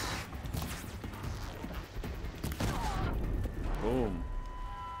 Boom.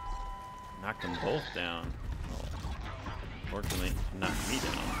 Knocked them both down. Oh. Fortunately, knocked me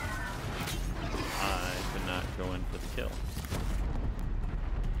down. I could not go in for the kill.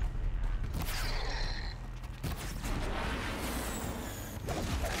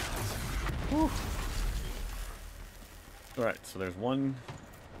 Alright, so there's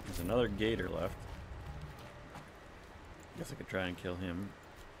another gator left. Guess I could try and kill him,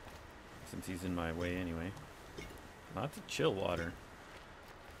 since he's in my way anyway. Lots of chill water.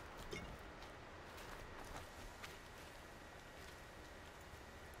 Get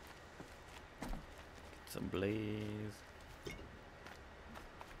some blaze.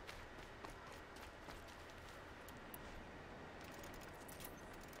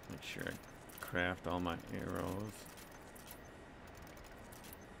 Make sure I craft all my arrows.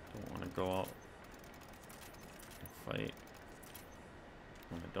 Don't want to go out and fight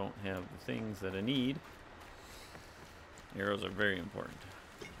when I don't have the things that I need. Arrows are very important.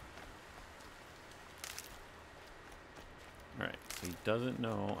 Alright, so he doesn't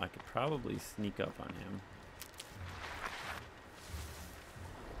know. I could probably sneak up on him.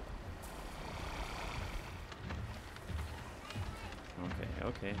 Okay,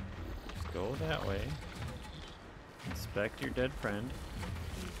 okay. Just go that way. Inspect your dead friend.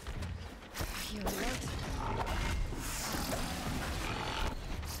 You're right.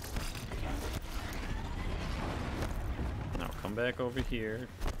 Now come back over here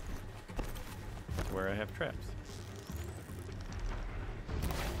to where I have traps.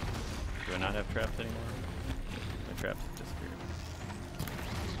 Do I not have traps anymore? My traps have disappeared.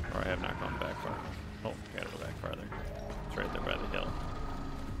 Or I have not gone back far. Oh, gotta go back farther. It's right there by the hill.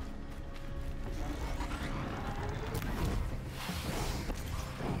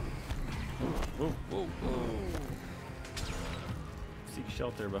 Whoa, whoa, whoa. Seek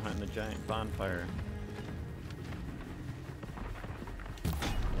shelter behind the giant bonfire.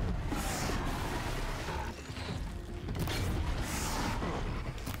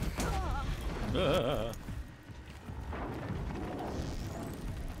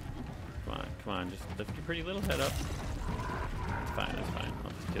 Come on, just lift your pretty little head up. It's fine, it's fine.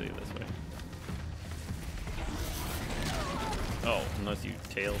 I'll just kill you this way. Oh, unless you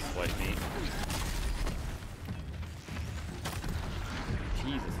tail swipe me.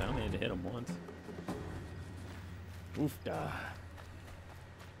 Jesus, I only had to hit him once. Oofda.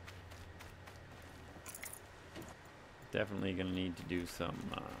 Definitely gonna need to do some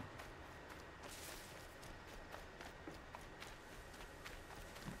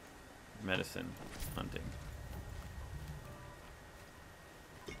medicine hunting.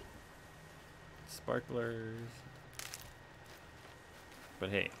 Sparklers. But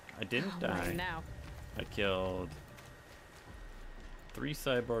hey, I didn't die. Right now. I killed 3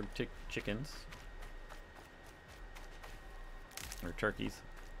 cyborg chickens. Or turkeys.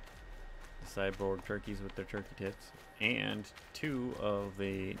 The cyborg turkeys with their turkey tits. And 2 of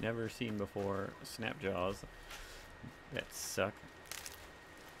the never seen before snapjaws that suck.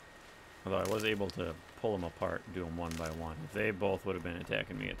 Although I was able to pull them apart and do them one by one. If they both would have been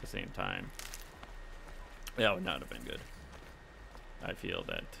attacking me at the same time, that would not have been good. I feel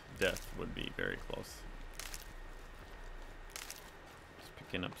that death would be very close.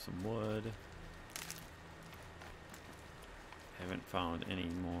 picking up some wood. Haven't found any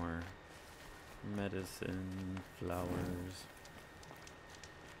more medicine, flowers.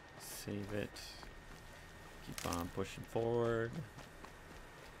 Save it. Keep on pushing forward.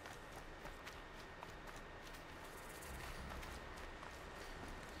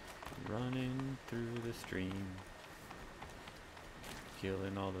 Running through the stream.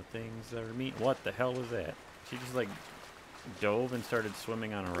 Killing all the things that are meat. What the hell was that? She just like dove and started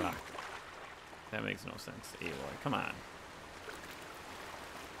swimming on a rock. That makes no sense. Aloy, come on.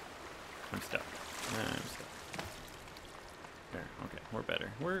 I'm stuck. I'm stuck. There, okay, we're better.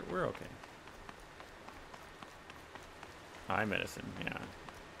 We're okay. Eye medicine, yeah.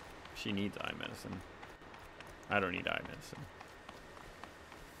 She needs eye medicine. I don't need eye medicine.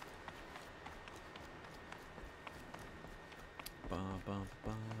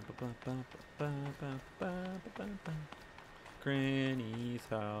 Granny's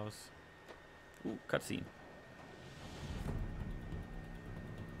house. Ooh, cutscene.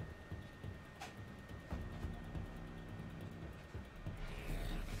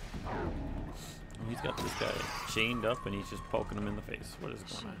 He's got this guy chained up and he's just poking him in the face. What is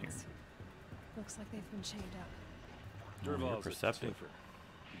going on here? Looks like they've been chained up. You're perceptive.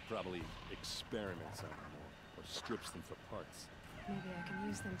 He probably experiments on them or strips them for parts. Maybe I can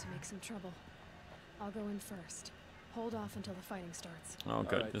use them to make some trouble. I'll go in first. Hold off until the fighting starts. Oh,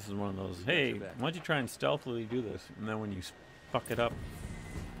 good. Right. This is one of those, hey, why don't you try and stealthily do this? And then when you fuck it up,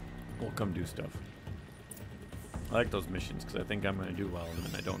 we'll come do stuff. I like those missions because I think I'm going to do well, and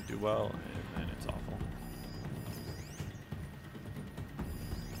then I don't do well, and it's awful.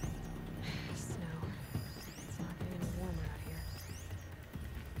 Snow. It's not getting any warmer out here.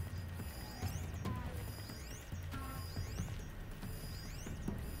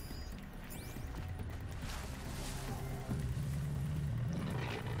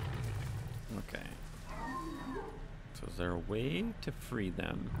 Okay. So is there a way to free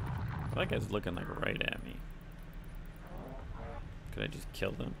them? That guy's looking like right at me. Could I just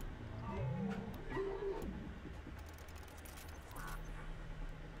kill them?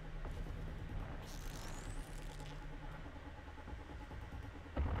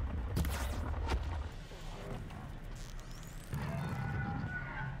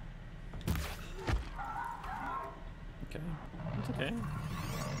 Okay, it's okay.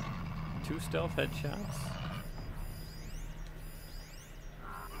 2 stealth headshots.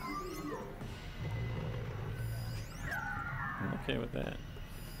 I'm okay with that.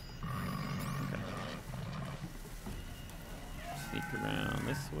 Okay. Sneak around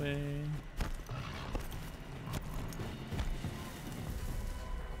this way.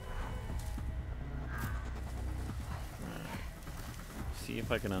 Alright. See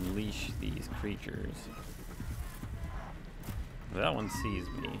if I can unleash these creatures. That one sees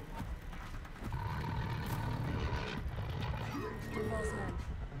me. Duval's men.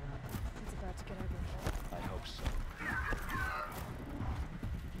 It's about to get ugly. I hope so.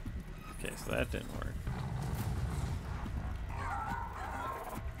 Okay, so that didn't work.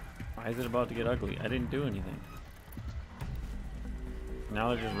 Why is it about to get ugly? I didn't do anything. Now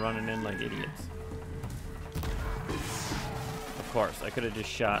they're just running in like idiots. Of course, I could have just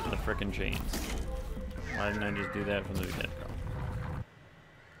shot the frickin' chains. Why didn't I just do that from the get-go?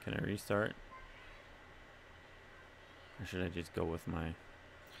 Can I restart? Or should I just go with my...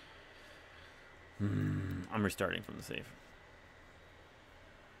 I'm restarting from the save.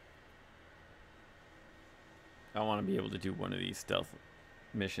 I want to be able to do one of these stealth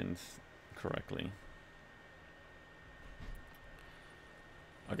missions correctly.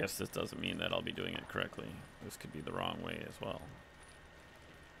 I guess this doesn't mean that I'll be doing it correctly. This could be the wrong way as well.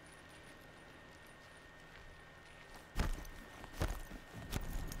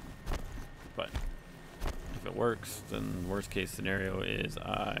 But if it works, then worst case scenario is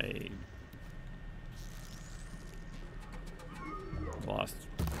I lost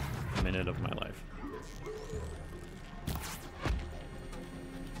a minute of my life.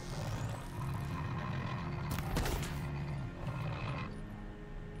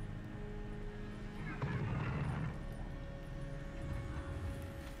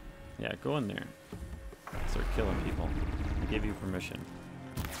 Yeah, go in there. Start killing people. I give you permission.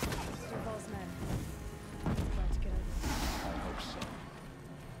 Duval's men. It's about to get ugly. I hope so.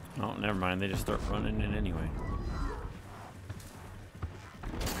 Oh, never mind. They just start running in anyway.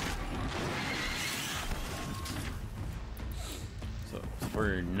 So it's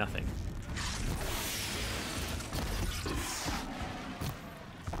for nothing.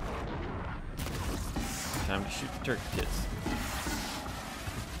 Time to shoot the turkey kids.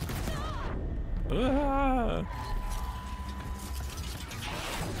 Ah!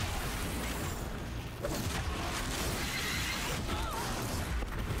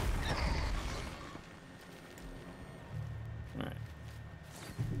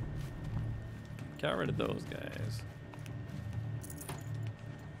 got rid of those guys.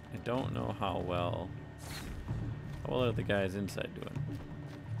 I don't know how well are the guys inside doing?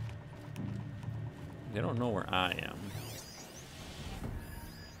 They don't know where I am.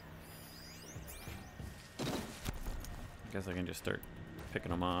 I guess I can just start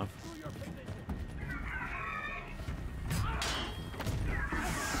picking them off.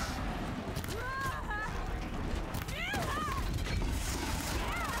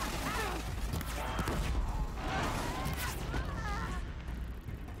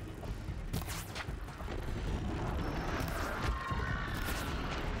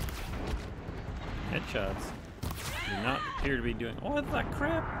 Headshots do not appear to be doing. Oh, what's that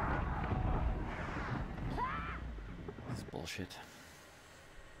crap? That's bullshit.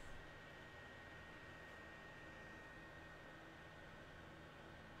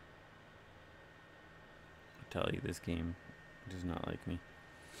 I tell you, this game does not like me.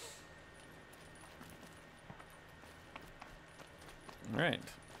 Alright.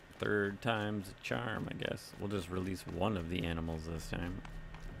 Third time's a charm, I guess. We'll just release one of the animals this time.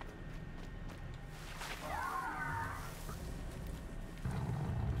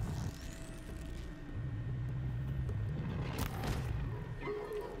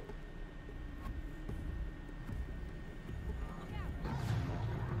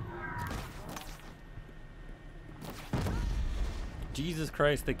 Jesus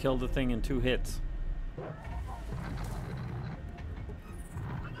Christ, they killed the thing in 2 hits.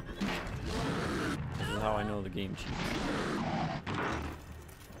 This is how I know the game cheats.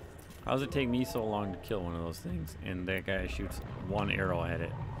 How does it take me so long to kill one of those things? And that guy shoots 1 arrow at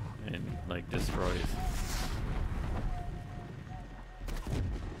it and like destroys.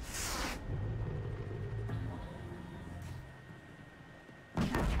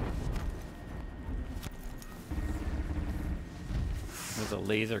 There's a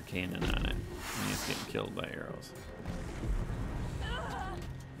laser cannon on it, and it's getting killed by arrows.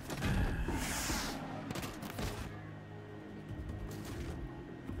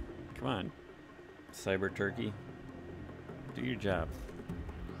 Come on, Cyber Turkey. Do your job.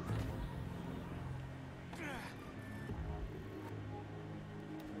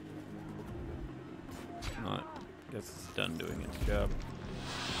 Not. Guess it's done doing its job.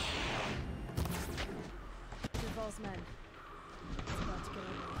 Duval's men. It's about to get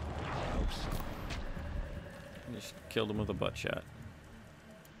over. Just killed him with a butt shot.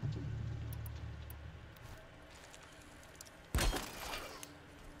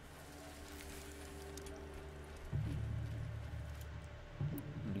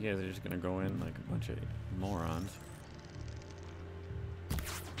 You guys are just gonna go in like a bunch of morons.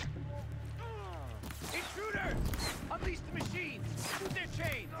 Intruders! Unleash the machines! Shoot their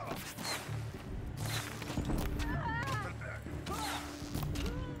chains!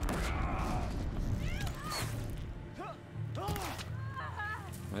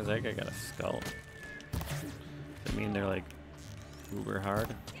 Why does that guy got a skull? Does that mean they're like uber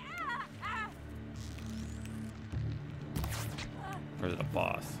hard? Or is it a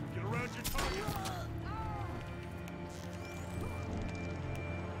boss? Get around your target.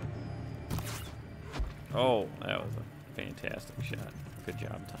 Oh, that was a fantastic shot. Good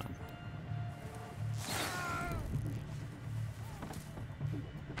job, Tom.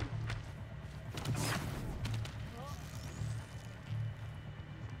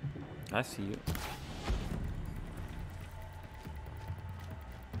 I see you.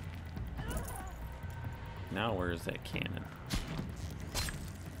 Now where's that cannon?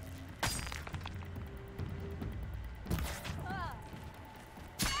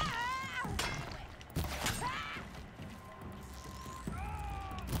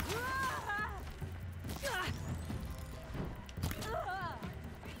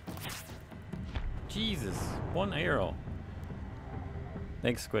 Jesus, 1 arrow.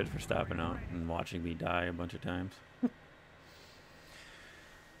 Thanks, Squid, for stopping out and watching me die a bunch of times.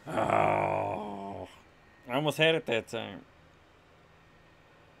 Oh, I almost had it that time.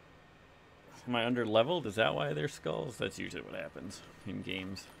 Am I under leveled? Is that why there's skulls? That's usually what happens in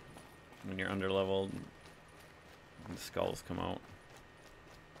games. When you're under leveled and the skulls come out.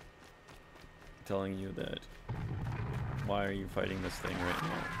 Telling you that, why are you fighting this thing right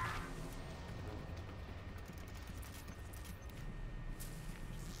now?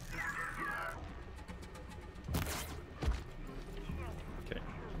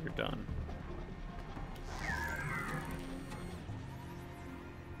 Done.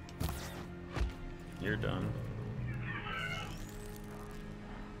 You're done.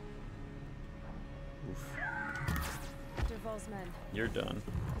 Oof. Duval's men. You're done.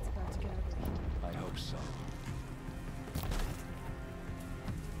 It's about to get over. I hope so.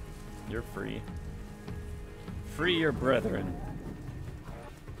 You're free. Free your brethren.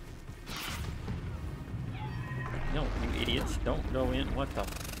 No, you idiots. Don't go in. What the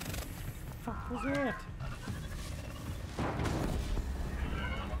fuck was that?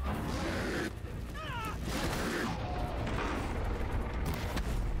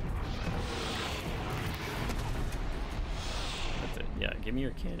 That's it. Yeah, give me your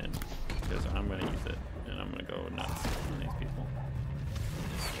cannon. Because I'm going to use it. And I'm going to go nuts on these people.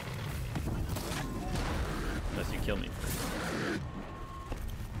 Unless you kill me first.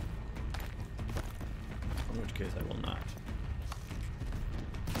 In which case I will not.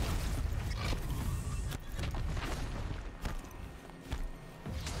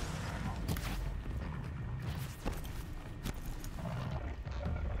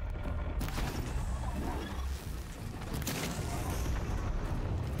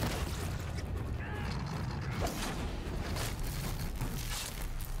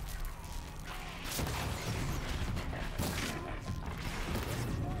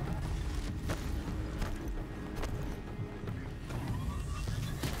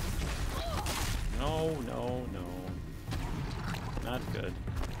 No, no, no. Not good.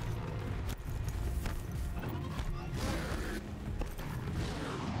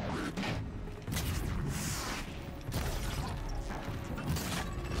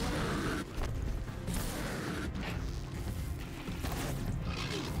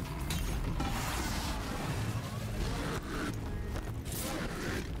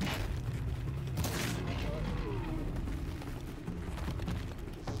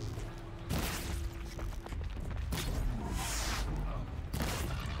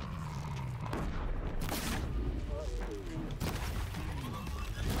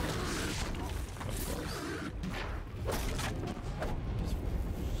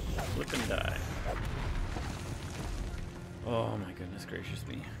 Flip and die. Oh my goodness gracious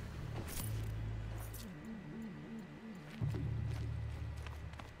me.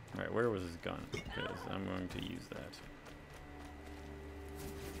 Alright, where was his gun? Because I'm going to use that.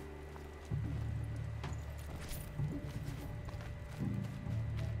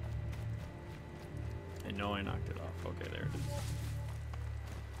 I know I knocked it off. Okay, there it is.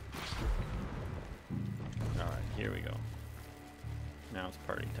 Alright, here we go. Now it's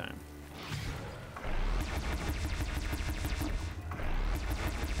party time.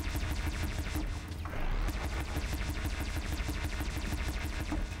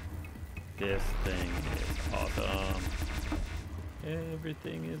 This thing is awesome.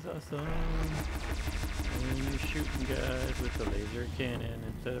 Everything is awesome. And you're shooting guys with a laser cannon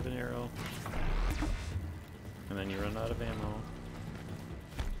instead of an arrow. And then you run out of ammo.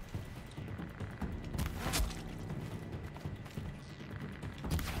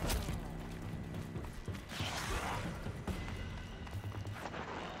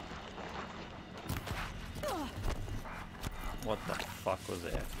 What the fuck was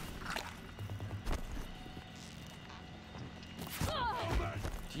that?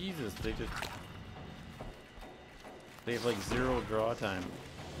 Jesus, they have like 0 draw time.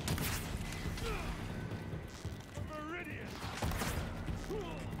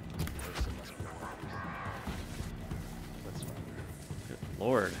 Good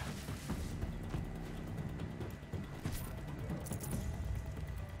Lord.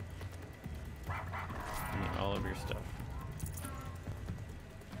 I need all of your stuff.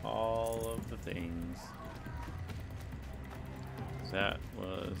 All of the things. That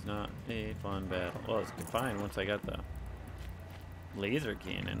was not a fun battle. Well, it's fine once I got the laser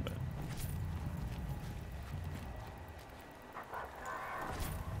cannon, but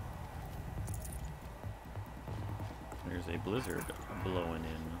there's a blizzard blowing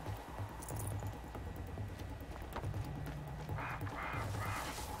in.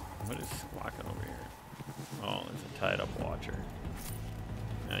 What is squawking over here? Oh, it's a tied up watcher.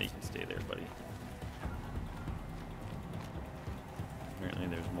 Now you can stay there, buddy.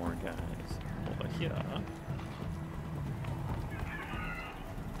 Apparently there's more guys over here.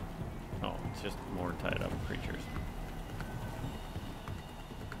 Oh, it's just more tied up creatures.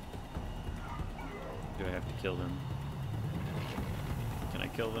 Do I have to kill them? Can I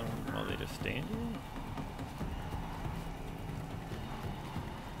kill them while they just stand here?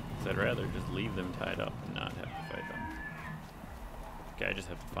 'Cause I'd rather just leave them tied up and not have to fight them. Okay, I just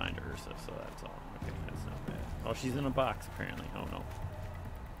have to find Ursa, so that's all. Okay, that's not bad. Oh, she's in a box apparently. Oh no.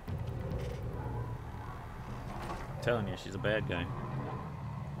 I'm telling you, she's a bad guy.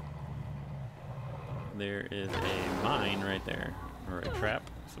 There is a mine right there, or a trap,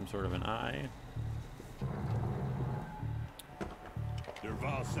 some sort of an eye.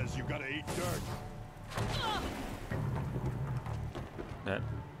 Dervahl says you gotta eat dirt. That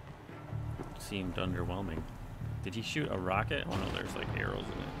seemed underwhelming. Did he shoot a rocket? Oh no, there's like arrows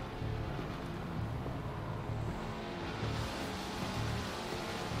in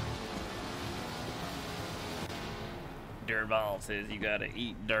it. Dervahl says you gotta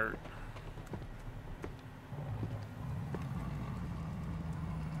eat dirt.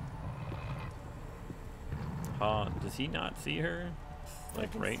 Does he not see her? Like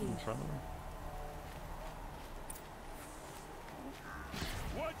right in front of her?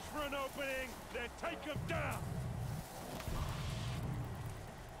 Watch for an opening, then take him down.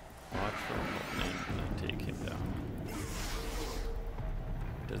 Watch for an opening and then take him down.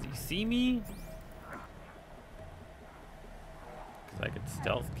 Does he see me? Because I could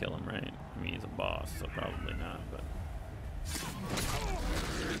stealth kill him, right? I mean, he's a boss, so probably not, but...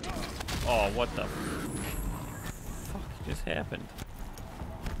 Oh, what the fuck just happened?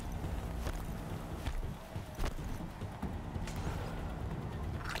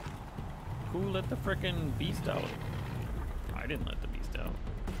 Who let the frickin' beast out? I didn't let the beast out.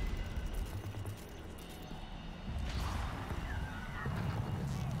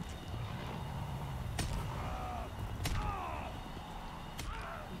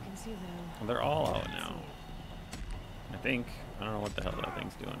 You can see them. Well, they're all out now. I think. I don't know what the hell that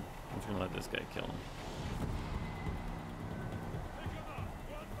thing's doing. I'm just gonna let this guy kill him.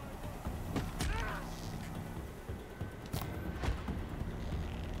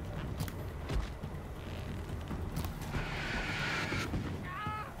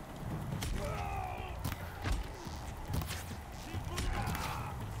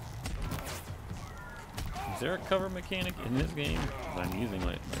 Is there a cover mechanic in this game? 'Cause I'm using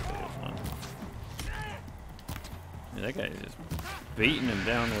like this one. Yeah, that guy is just beating him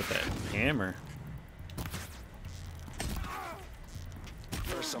down with that hammer.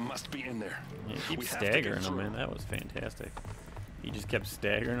 Ursa must be in there. Yeah, he keeps We have to get staggering him, through. man. That was fantastic. He just kept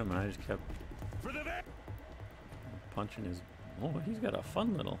staggering him, and I just kept For the van. punching his. Oh, he's got a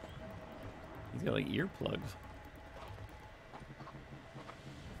fun little. He's got like earplugs.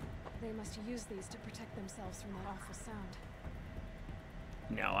 They must use these to protect themselves from that awful sound.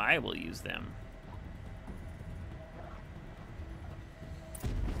 Now I will use them.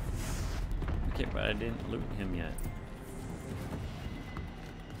 Okay, but I didn't loot him yet.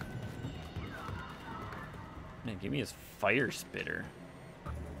 Man, give me his fire spitter.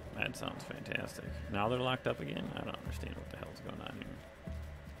 That sounds fantastic. Now they're locked up again? I don't understand what the hell's going on here.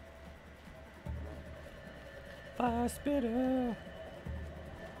 Fire spitter!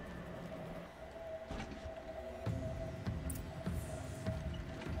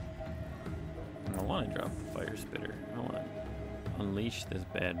 I want to drop the fire spitter. I want to unleash this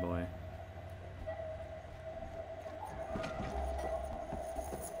bad boy.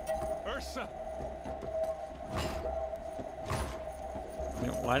 Ursa. You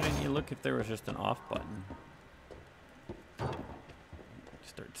know, why didn't you look if there was just an off button?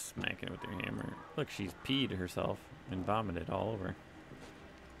 Start smacking it with your hammer. Look, she's peed herself and vomited all over.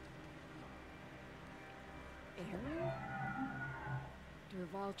 Aaron?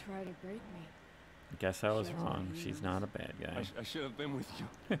 Dervahl tried to break me. Guess I was wrong. She's not a bad guy. I should have been with you.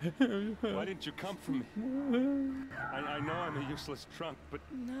 Why didn't you come for me? I know I'm a useless trunk, but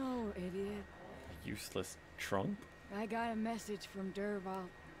No, idiot. Useless trunk? I got a message from Dervahl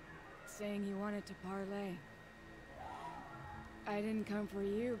saying he wanted to parlay. I didn't come for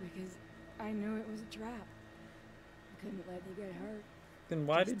you because I knew it was a trap. I couldn't let you get hurt. Then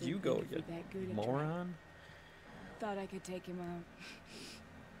why Just did you didn't go, think it'd be you that good a moron? Thought I could take him out.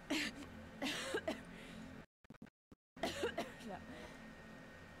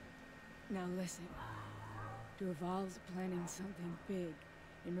 Now listen. Dervahl's planning something big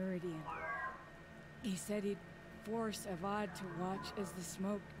in Meridian. He said he'd force Avad to watch as the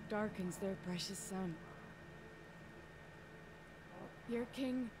smoke darkens their precious sun. Your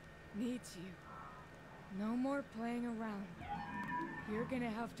king needs you. No more playing around. You're gonna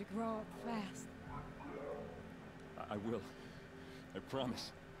have to grow up fast. I will. I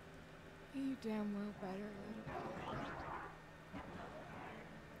promise. You damn well better, little boy.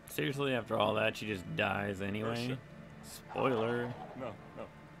 Seriously, after all that, she just dies anyway? Ursa. Spoiler. No, no.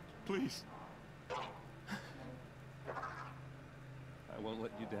 Please. I won't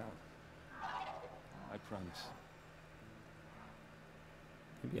let you down. I promise.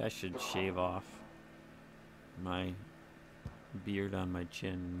 Maybe I should shave off my beard on my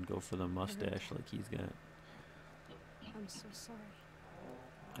chin and go for the mustache like he's got. I'm so sorry.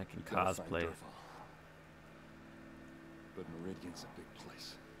 I can Gotta find cosplay. Dervahl. But Meridian's a big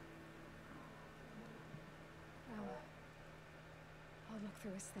place. I'll look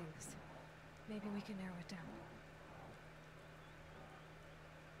through his things. Maybe we can narrow it down.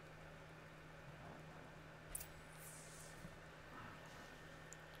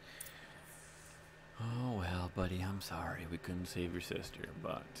 buddy. I'm sorry we couldn't save your sister,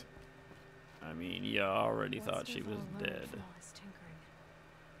 but I mean, you already thought she was dead.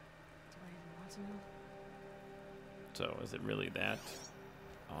 So is it really that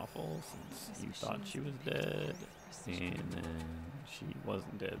awful since you thought she was dead and then she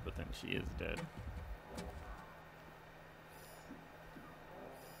wasn't dead, but then she is dead?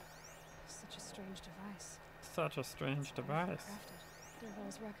 Such a strange device. Such a strange device.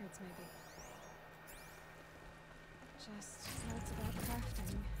 Dervahl's records, maybe. Just notes about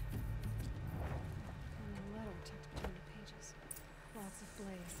crafting. And a letter tucked between the pages. Lots of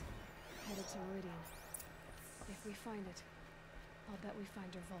blades. Headed to Meridian. If we find it, I'll bet we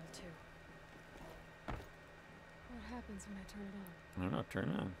find Dervahl too. What happens when I turn it on? I don't know, turn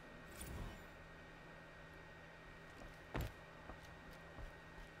it on.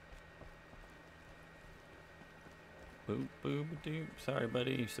 Boop, boop, doop. Sorry,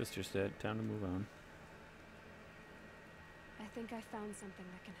 buddy, your sister's dead. Time to move on. I think I found something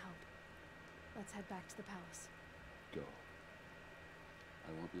that can help. Let's head back to the palace. Go.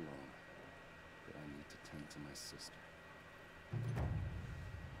 I won't be long, but I need to tend to my sister.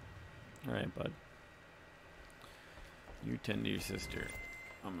 Alright, bud. You tend to your sister.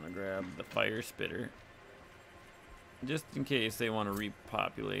 I'm gonna grab the fire spitter. Just in case they want to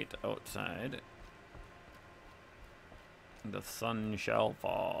repopulate outside. The sun shall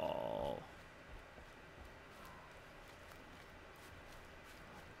fall.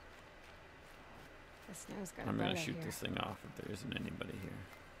 The snow's got I'm a gonna boat out shoot here. this thing off if there isn't anybody here.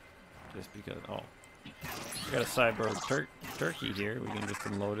 Just because, oh. We got a cyborg turkey here. We can just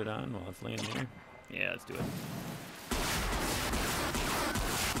unload it on while it's laying there. Yeah, let's do it.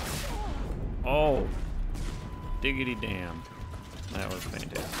 Oh! Diggity damn. That was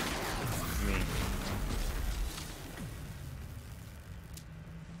fantastic. Me.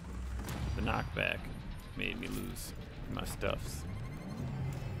 The knockback made me lose my stuffs.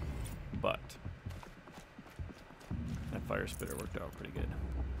 But that fire spitter worked out pretty good.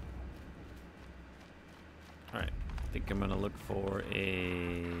 Alright, I think I'm gonna look for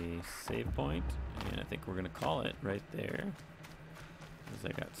a save point, and I think we're gonna call it right there, because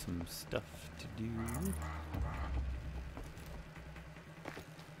I got some stuff to do.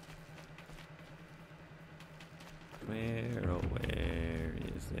 Where, oh where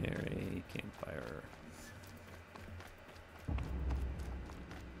is there a campfire?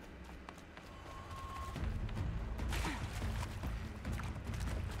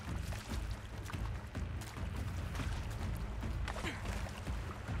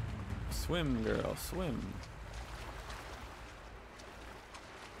 Swim, girl, swim.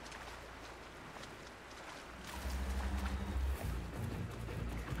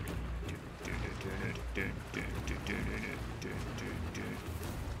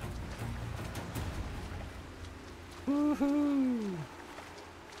 Woohoo!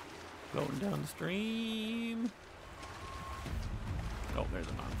 Floating down the stream. Oh, there's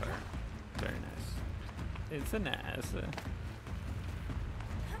a bonfire. Very nice. It's a nice.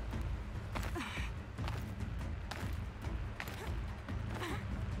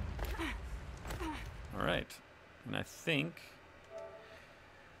 Alright, and I think,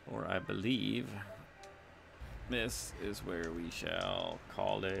 or I believe, this is where we shall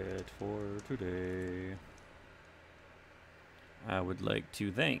call it for today. I would like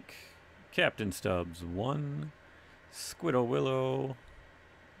to thank Captain Stubbs 1, Squiddle Willow,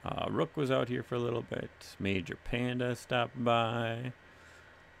 Rook was out here for a little bit, Major Panda stopped by.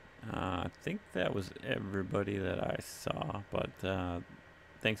 I think that was everybody that I saw, but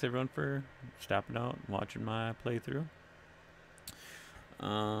thanks everyone for stopping out and watching my playthrough.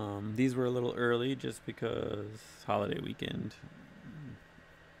 These were a little early just because holiday weekend.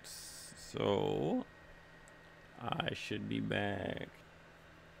 So I should be back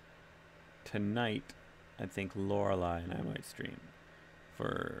tonight. I think Lorelei and I might stream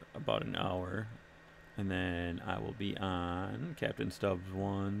for about an hour. And then I will be on Captain Stubbs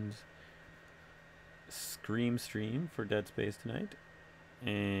 1's Scream stream for Dead Space tonight.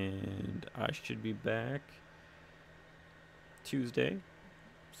 And I should be back Tuesday,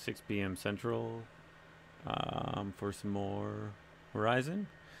 6 p.m. Central, for some more Horizon.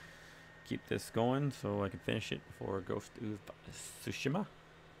 Keep this going so I can finish it before Ghost of Tsushima.